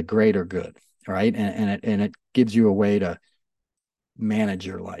appeals to the greater good, right? And it gives you a way to manage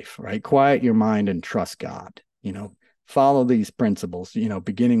your life, right? Quiet your mind and trust God, follow these principles,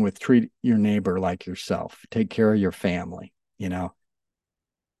 beginning with treat your neighbor like yourself, take care of your family,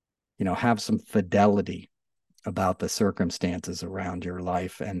 have some fidelity about the circumstances around your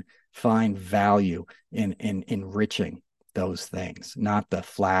life, and find value in enriching those things, not the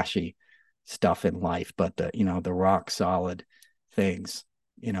flashy stuff in life, but the rock solid things.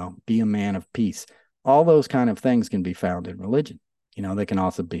 Be a man of peace. All those kind of things can be found in religion. They can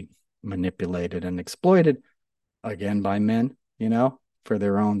also be manipulated and exploited, again, by men, for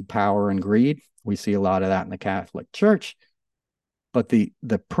their own power and greed. We see a lot of that in the Catholic Church. But the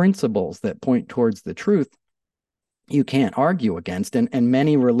principles that point towards the truth, you can't argue against. And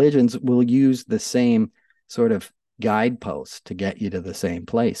many religions will use the same sort of guideposts to get you to the same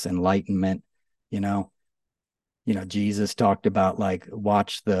place. Enlightenment, Jesus talked about, like,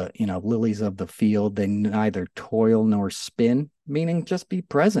 watch the, lilies of the field. They neither toil nor spin, meaning just be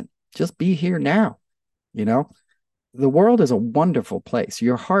present, just be here now. The world is a wonderful place.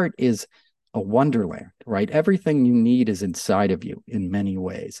 Your heart is a wonderland, right? Everything you need is inside of you in many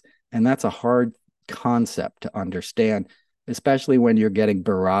ways. And that's a hard concept to understand, especially when you're getting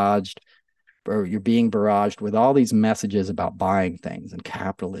barraged, or you're being barraged with all these messages about buying things and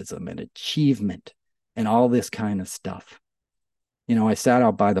capitalism and achievement and all this kind of stuff. I sat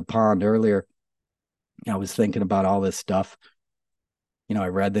out by the pond earlier. I was thinking about all this stuff. I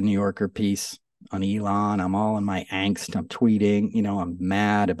read the New Yorker piece on Elon. I'm all in my angst. I'm tweeting. I'm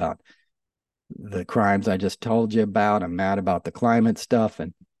mad about the crimes I just told you about. I'm mad about the climate stuff.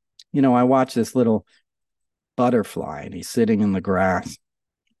 And, I watch this little butterfly and he's sitting in the grass,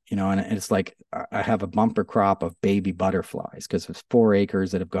 and it's like I have a bumper crop of baby butterflies because it's 4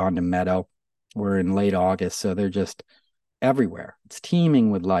 acres that have gone to meadow. We're in late August, so they're just everywhere. It's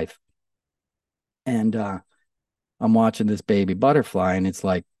teeming with life. And I'm watching this baby butterfly and it's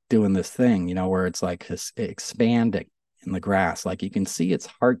like doing this thing, where it's like expanding in the grass. Like you can see its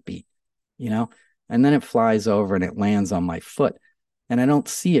heartbeat, you know, and then it flies over and it lands on my foot. And I don't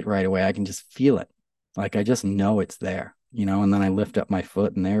see it right away. I can just feel it. Like I just know it's there, and then I lift up my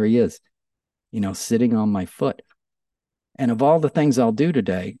foot and there he is, sitting on my foot. And of all the things I'll do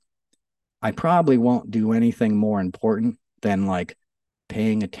today, I probably won't do anything more important than like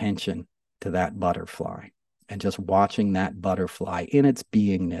paying attention to that butterfly and just watching that butterfly in its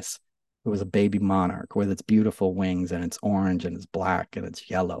beingness. It was a baby monarch with its beautiful wings and it's orange and it's black and it's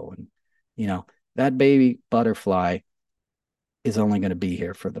yellow. And, that baby butterfly is only going to be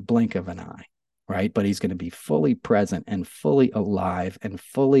here for the blink of an eye, right? But he's going to be fully present and fully alive and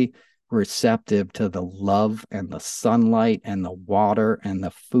fully receptive to the love and the sunlight and the water and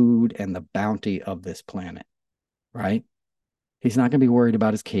the food and the bounty of this planet, right? He's not going to be worried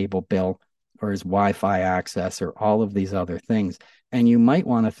about his cable bill or his Wi-Fi access or all of these other things. And you might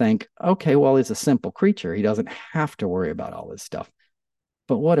want to think, okay, well, he's a simple creature. He doesn't have to worry about all this stuff.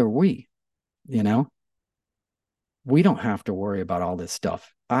 But what are we? We don't have to worry about all this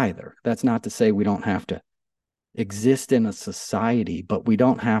stuff either. That's not to say we don't have to exist in a society, but we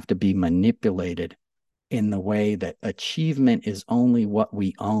don't have to be manipulated in the way that achievement is only what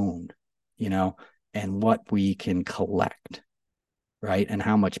we own, and what we can collect, right? And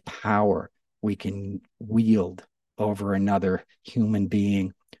how much power we can wield over another human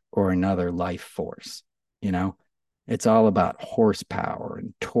being or another life force. It's all about horsepower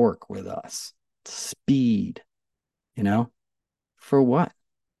and torque with us, speed, for what?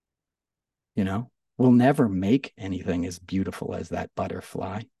 We'll never make anything as beautiful as that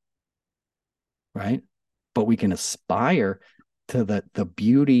butterfly, right? But we can aspire to the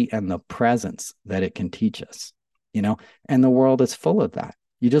beauty and the presence that it can teach us, and the world is full of that.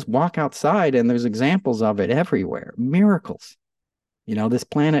 You just walk outside and there's examples of it everywhere. Miracles. This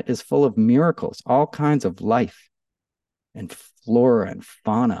planet is full of miracles, all kinds of life and flora and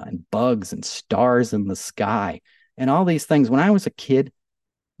fauna and bugs and stars in the sky and all these things. When I was a kid,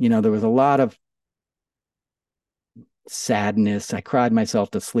 there was a lot of sadness. I cried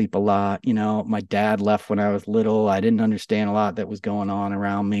myself to sleep a lot. My dad left when I was little. I didn't understand a lot that was going on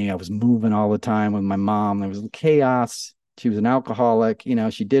around me. I was moving all the time with my mom. There was chaos. She was an alcoholic.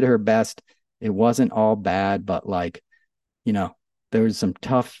 She did her best. It wasn't all bad, but there was some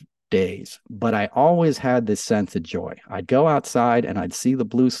tough days, but I always had this sense of joy. I'd go outside and I'd see the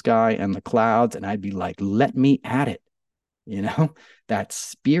blue sky and the clouds and I'd be like, let me at it. That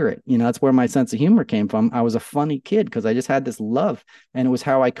spirit, that's where my sense of humor came from. I was a funny kid because I just had this love and it was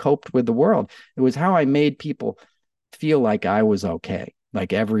how I coped with the world. It was how I made people feel like I was okay.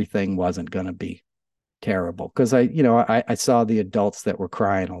 Like everything wasn't going to be terrible. Cause I saw the adults that were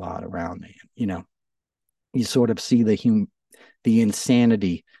crying a lot around me. You sort of see the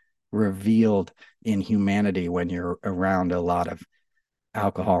insanity revealed in humanity when you're around a lot of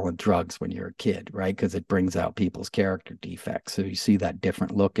alcohol and drugs when you're a kid, right? Because it brings out people's character defects. So you see that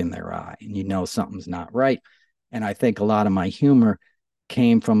different look in their eye and something's not right. And I think a lot of my humor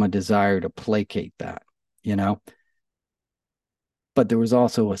came from a desire to placate that, But there was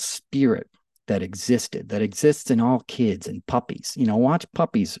also a spirit that exists in all kids and puppies. Watch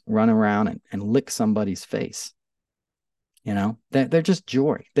puppies run around and lick somebody's face. They're just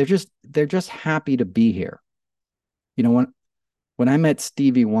joy. They're just happy to be here. When I met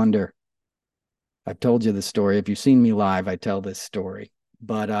Stevie Wonder, I've told you the story. If you've seen me live, I tell this story.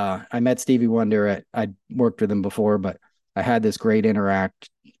 But I met Stevie Wonder I'd worked with him before, but I had this great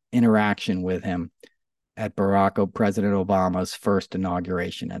interaction with him at President Obama's first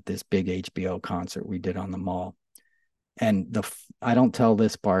inauguration at this big HBO concert we did on the mall. And I don't tell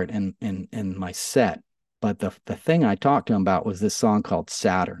this part in my set, but the thing I talked to him about was this song called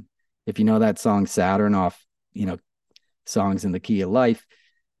Saturn. If you know that song Saturn off, Songs in the Key of Life,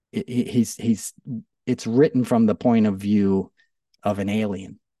 it's written from the point of view of an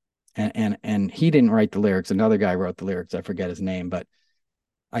alien. And he didn't write the lyrics. Another guy wrote the lyrics. I forget his name, but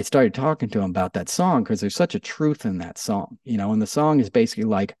I started talking to him about that song because there's such a truth in that song, and the song is basically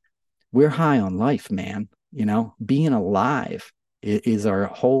like, we're high on life, man, being alive is our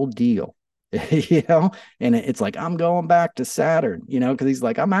whole deal. You know, and it's like, I'm going back to Saturn, you know, because he's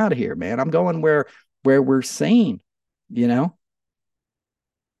like, I'm out of here, man. I'm going where we're sane, you know.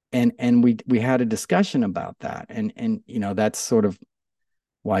 And we had a discussion about that, and you know, that's sort of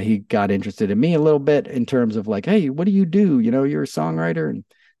why he got interested in me a little bit, in terms of like, hey, what do you do? You know, you're a songwriter, and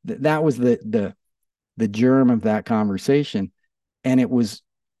that was the germ of that conversation. And it was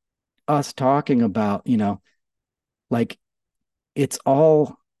us talking about, you know, like, it's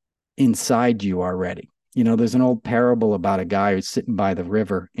all inside you already. You know, there's an old parable about a guy who's sitting by the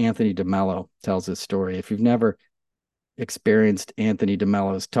river. Anthony DeMello tells this story. If you've never experienced Anthony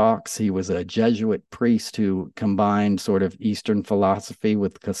DeMello's talks, he was a Jesuit priest who combined sort of Eastern philosophy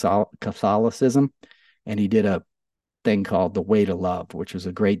with Catholicism. And he did a thing called The Way to Love, which was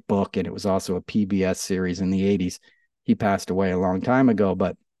a great book. And it was also a PBS series in the 80s. He passed away a long time ago,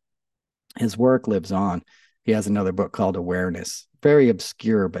 but his work lives on. He has another book called Awareness, very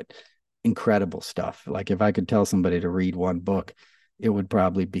obscure, but incredible stuff. Like, if I could tell somebody to read one book, it would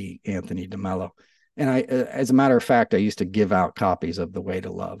probably be Anthony DeMello. And as a matter of fact, I used to give out copies of The Way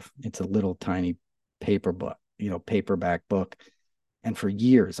to Love. It's a little tiny paper book, you know, paperback book. And for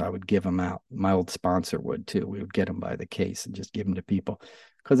years, I would give them out. My old sponsor would too. We would get them by the case and just give them to people,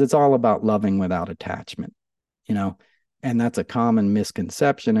 because it's all about loving without attachment, you know. And that's a common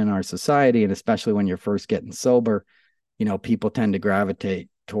misconception in our society. And especially when you're first getting sober, you know, people tend to gravitate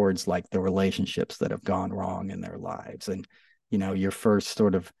towards like the relationships that have gone wrong in their lives. And, you know, your first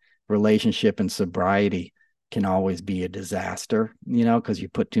sort of relationship in sobriety can always be a disaster, you know, because you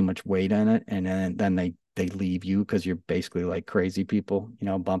put too much weight in it. And then they leave you because you're basically like crazy people, you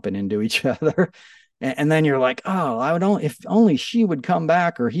know, bumping into each other. And then you're like, oh, I would only, if only she would come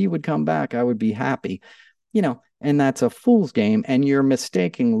back or he would come back, I would be happy, you know. And that's a fool's game. And you're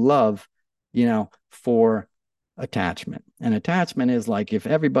mistaking love, you know, for attachment. And attachment is like, if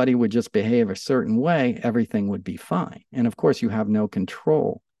everybody would just behave a certain way, everything would be fine. And of course, you have no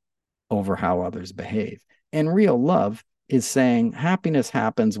control over how others behave. And real love is saying happiness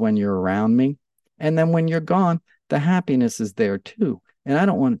happens when you're around me. And then when you're gone, the happiness is there too. And I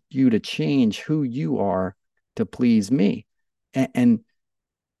don't want you to change who you are to please me. And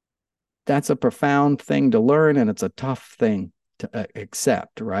that's a profound thing to learn. And it's a tough thing to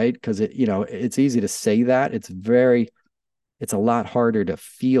accept, right? Because you know, it's easy to say that. It's a lot harder to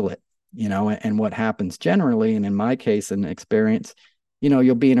feel it, you know. And what happens generally, and in my case and experience, you know,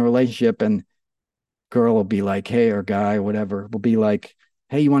 you'll be in a relationship and girl will be like, hey, or guy, whatever, will be like,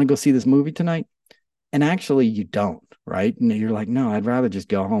 hey, you want to go see this movie tonight? And actually you don't, right? And you're like, no, I'd rather just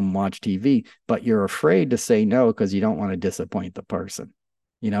go home and watch TV. But you're afraid to say no because you don't want to disappoint the person,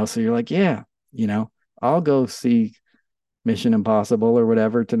 you know? So you're like, yeah, you know, I'll go see Mission Impossible or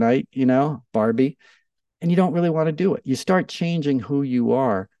whatever tonight, you know, Barbie. And you don't really want to do it. You start changing who you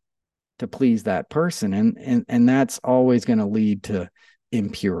are to please that person. And that's always going to lead to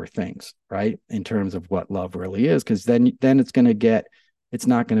impure things, right? In terms of what love really is. Because then it's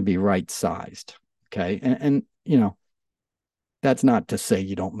not going to be right sized. Okay. And you know, that's not to say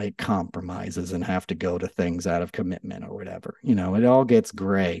you don't make compromises and have to go to things out of commitment or whatever. You know, it all gets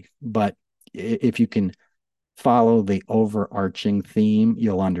gray. But if you can follow the overarching theme,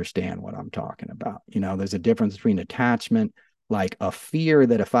 you'll understand what I'm talking about. You know, there's a difference between attachment, like a fear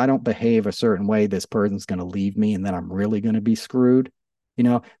that if I don't behave a certain way, this person's going to leave me and then I'm really going to be screwed. You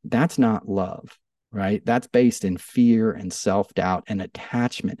know, that's not love, right? That's based in fear and self-doubt and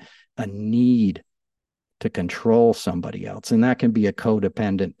attachment, a need to control somebody else. And that can be a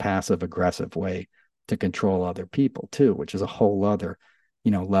codependent, passive aggressive way to control other people too, which is a whole other, you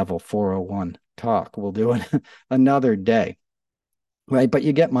know, level 401 talk. We'll do it another day. Right. But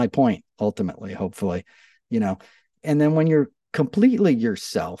you get my point ultimately, hopefully, you know. And then when you're completely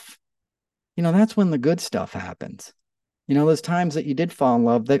yourself, you know, that's when the good stuff happens. You know, those times that you did fall in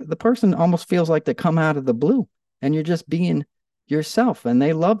love, the person almost feels like they come out of the blue and you're just being yourself and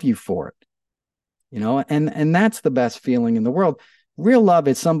they love you for it. You know, and that's the best feeling in the world. Real love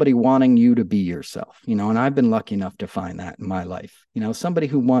is somebody wanting you to be yourself, you know, and I've been lucky enough to find that in my life. You know, somebody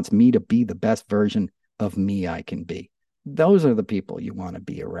who wants me to be the best version of me I can be. Those are the people you want to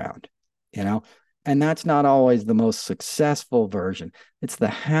be around, you know, and that's not always the most successful version. It's the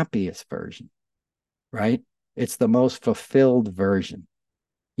happiest version, right? It's the most fulfilled version.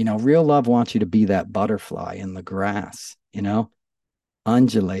 You know, real love wants you to be that butterfly in the grass, you know,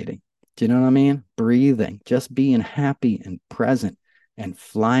 undulating. Do you know what I mean? Breathing, just being happy and present and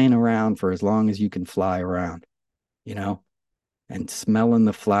flying around for as long as you can fly around, you know, and smelling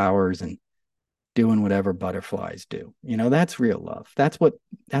the flowers and doing whatever butterflies do. You know, that's real love. That's what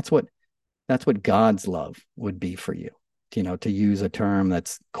God's love would be for you. to use a term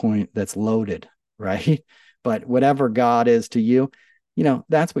that's loaded, right? But whatever God is to you,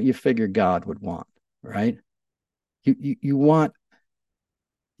 that's what you figure God would want, right? You want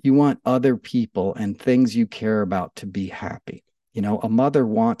other people and things you care about to be happy. A mother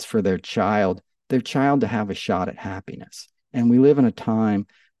wants for their child to have a shot at happiness. And we live in a time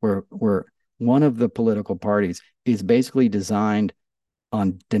where one of the political parties is basically designed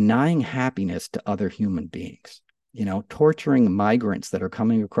on denying happiness to other human beings, torturing migrants that are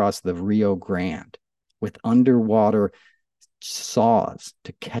coming across the Rio Grande with underwater saws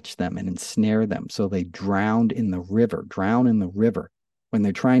to catch them and ensnare them so they drown in the river when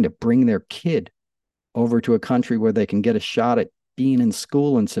they're trying to bring their kid over to a country where they can get a shot at being in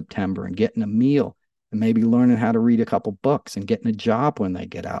school in September and getting a meal and maybe learning how to read a couple books and getting a job when they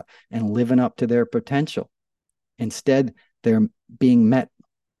get out and living up to their potential. Instead, they're being met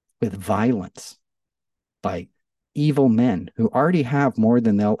with violence by evil men who already have more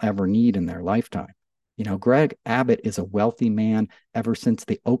than they'll ever need in their lifetime. Greg Abbott is a wealthy man ever since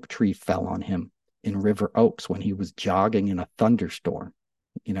the oak tree fell on him in River Oaks when he was jogging in a thunderstorm,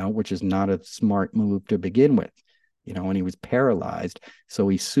 which is not a smart move to begin with, and he was paralyzed. So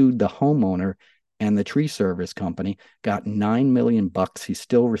he sued the homeowner, and the tree service company got $9 million. He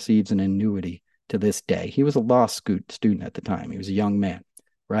still receives an annuity to this day. He was a law student at the time. He was a young man,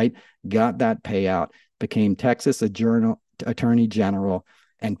 right? Got that payout, became Texas Attorney General,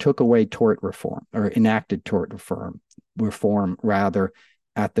 and took away tort reform, or enacted tort reform rather,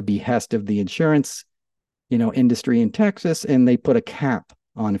 at the behest of the insurance, industry in Texas, and they put a cap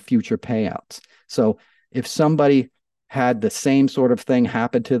on future payouts. So if somebody had the same sort of thing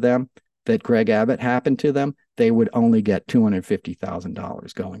happen to them that Greg Abbott happened to them, they would only get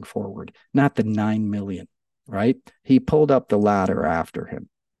 $250,000 going forward, not the $9 million, right? He pulled up the ladder after him,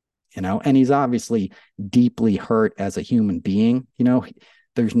 and he's obviously deeply hurt as a human being.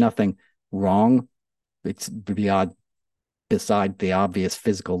 There's nothing wrong. It's beside the obvious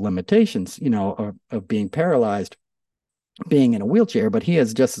physical limitations, of being paralyzed, being in a wheelchair, but he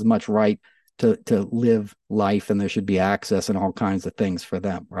has just as much right to live life, and there should be access and all kinds of things for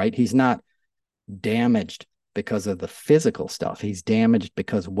them, right? He's not damaged because of the physical stuff. He's damaged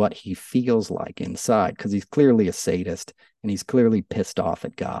because what he feels like inside, because he's clearly a sadist, and he's clearly pissed off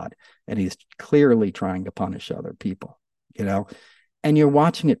at God, and he's clearly trying to punish other people, and you're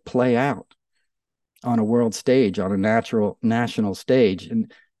watching it play out on a world stage, on a national stage.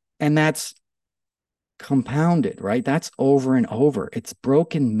 And that's compounded, right? That's over and over. It's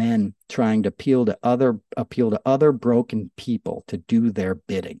broken men trying to appeal to other broken people to do their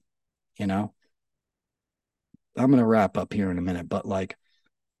bidding. I'm going to wrap up here in a minute, but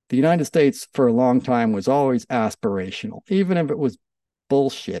the United States for a long time was always aspirational, even if it was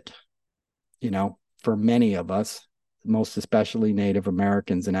bullshit, for many of us, most especially Native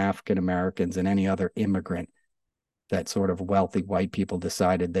Americans and African Americans and any other immigrant that sort of wealthy white people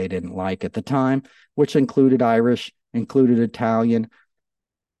decided they didn't like at the time, which included Irish, included Italian,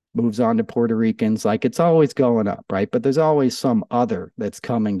 moves on to Puerto Ricans. It's always going up, right? But there's always some other that's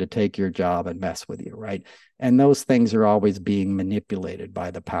coming to take your job and mess with you, right? And those things are always being manipulated by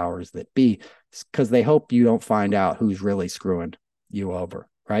the powers that be because they hope you don't find out who's really screwing you over,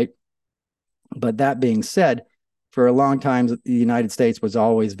 right? But that being said, for a long time, the United States was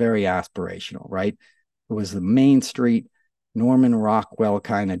always very aspirational, right? It was the Main Street, Norman Rockwell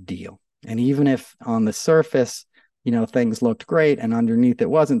kind of deal. And even if on the surface, things looked great and underneath it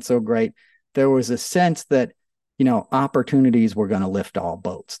wasn't so great, there was a sense that, opportunities were going to lift all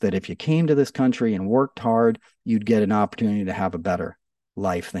boats, that if you came to this country and worked hard, you'd get an opportunity to have a better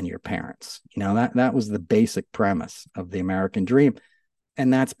life than your parents. That was the basic premise of the American dream.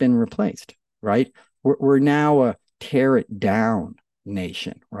 And that's been replaced, right? We're now a tear it down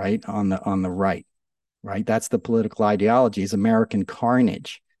nation, right? On the right, right? That's the political ideology, is American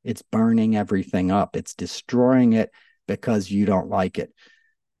carnage. It's burning everything up. It's destroying it because you don't like it.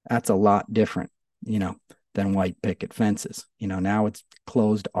 That's a lot different, than white picket fences. Now it's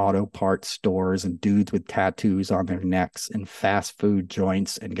closed auto parts stores and dudes with tattoos on their necks and fast food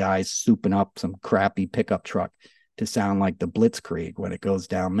joints and guys souping up some crappy pickup truck to sound like the Blitzkrieg when it goes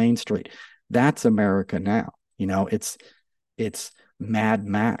down Main Street. That's America now. It's Mad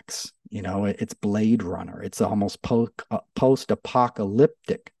Max, it's Blade Runner. It's almost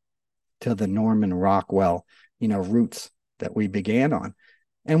post-apocalyptic to the Norman Rockwell, roots that we began on.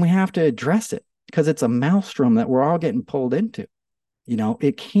 And we have to address it because it's a maelstrom that we're all getting pulled into.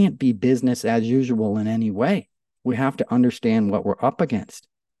 It can't be business as usual in any way. We have to understand what we're up against,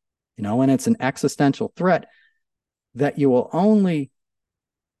 and it's an existential threat that you will only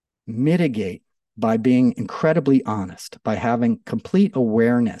mitigate by being incredibly honest, by having complete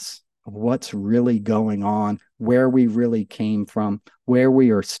awareness of what's really going on, where we really came from, where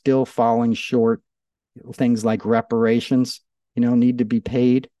we are still falling short, things like reparations, need to be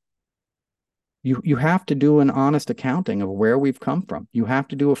paid. You have to do an honest accounting of where we've come from. You have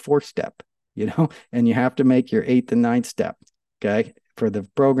to do a 4-step, and you have to make your 8th and 9th step. Okay. For the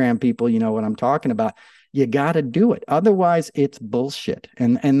program people, you know what I'm talking about. You got to do it. Otherwise, it's bullshit.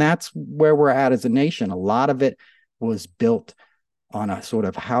 And that's where we're at as a nation. A lot of it was built on a sort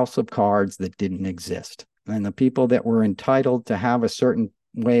of house of cards that didn't exist. And the people that were entitled to have a certain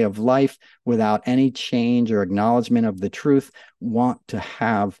way of life without any change or acknowledgement of the truth want to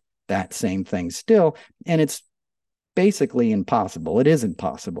have that same thing still. And it's basically impossible. It is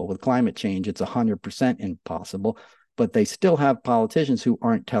impossible. With climate change, it's 100% impossible. But they still have politicians who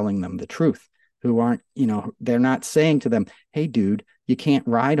aren't telling them the truth, who aren't, they're not saying to them, hey, dude, you can't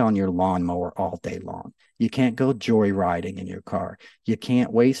ride on your lawnmower all day long. You can't go joyriding in your car. You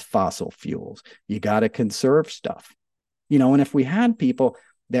can't waste fossil fuels. You got to conserve stuff. And if we had people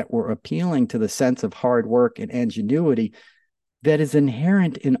that were appealing to the sense of hard work and ingenuity that is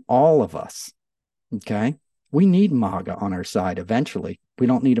inherent in all of us, okay? We need MAGA on our side eventually. We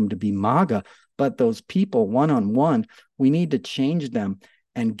don't need them to be MAGA, but those people one-on-one, we need to change them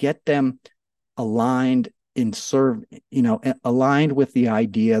and get them aligned aligned with the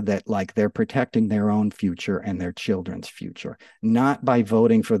idea that like they're protecting their own future and their children's future, not by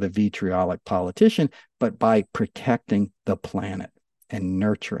voting for the vitriolic politician, but by protecting the planet and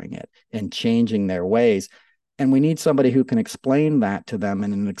nurturing it and changing their ways. And we need somebody who can explain that to them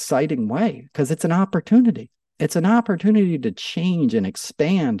in an exciting way, because it's an opportunity. It's an opportunity to change and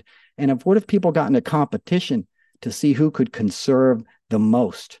expand. And what if people got into competition to see who could conserve the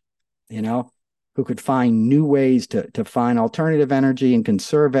most, who could find new ways to find alternative energy and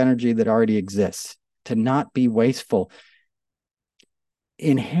conserve energy that already exists, to not be wasteful.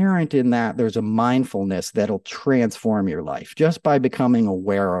 Inherent in that, there's a mindfulness that'll transform your life just by becoming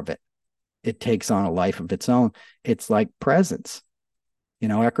aware of it. It takes on a life of its own. It's like presence.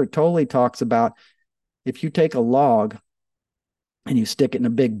 Eckhart Tolle talks about if you take a log and you stick it in a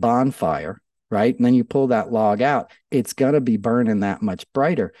big bonfire, right? And then you pull that log out, it's going to be burning that much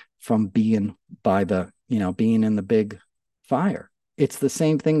brighter from being being in the big fire. It's the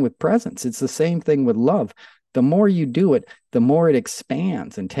same thing with presence. It's the same thing with love. The more you do it, the more it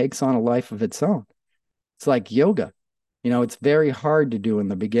expands and takes on a life of its own. It's like yoga. It's very hard to do in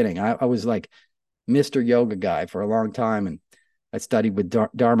the beginning. I was like Mr. Yoga guy for a long time, and I studied with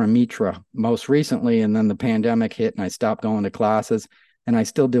Dharma Mitra most recently, and then the pandemic hit and I stopped going to classes, and I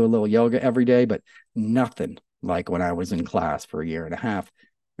still do a little yoga every day, but nothing like when I was in class for a year and a half.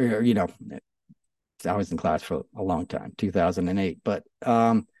 I was in class for a long time, 2008. But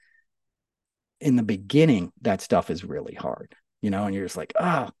in the beginning, that stuff is really hard, and you're just like,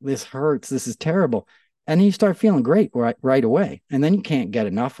 this hurts. This is terrible. And then you start feeling great right away. And then you can't get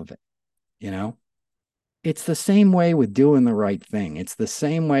enough of it. It's the same way with doing the right thing. It's the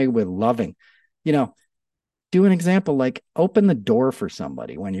same way with loving. Do an example like open the door for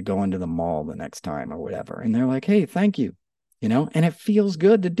somebody when you go into the mall the next time or whatever. And they're like, hey, thank you. And it feels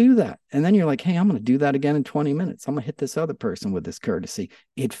good to do that. And then you're like, hey, I'm going to do that again in 20 minutes. I'm going to hit this other person with this courtesy.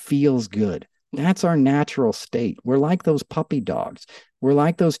 It feels good. That's our natural state. We're like those puppy dogs. We're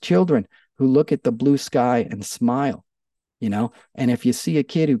like those children who look at the blue sky and smile, and if you see a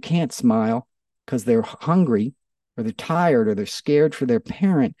kid who can't smile because they're hungry or they're tired or they're scared for their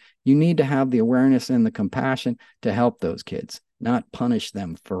parent, you need to have the awareness and the compassion to help those kids, not punish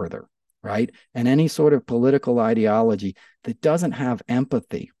them further, right? And any sort of political ideology that doesn't have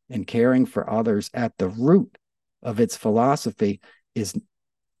empathy and caring for others at the root of its philosophy is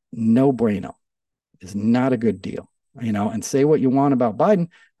no bueno, is not a good deal, and say what you want about Biden.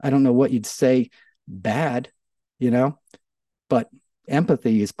 I don't know what you'd say bad, but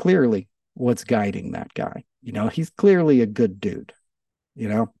empathy is clearly what's guiding that guy. He's clearly a good dude.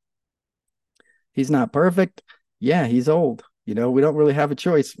 He's not perfect. Yeah, he's old. We don't really have a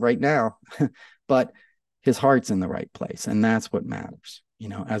choice right now, but his heart's in the right place. And that's what matters,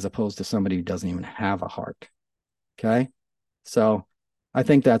 as opposed to somebody who doesn't even have a heart. Okay. So I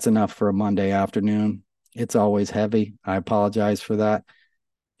think that's enough for a Monday afternoon. It's always heavy. I apologize for that.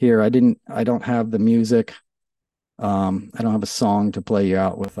 Here, I don't have the music. I don't have a song to play you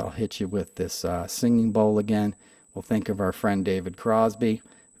out with. I'll hit you with this singing bowl again. We'll think of our friend David Crosby,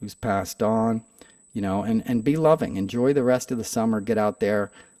 who's passed on, and be loving. Enjoy the rest of the summer. Get out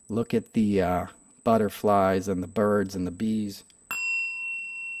there, look at the butterflies and the birds and the bees.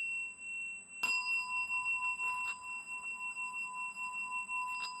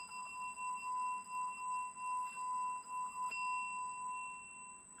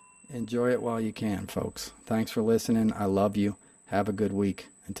 Enjoy it while you can, folks. Thanks for listening. I love you. Have a good week.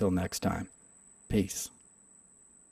 Until next time. Peace.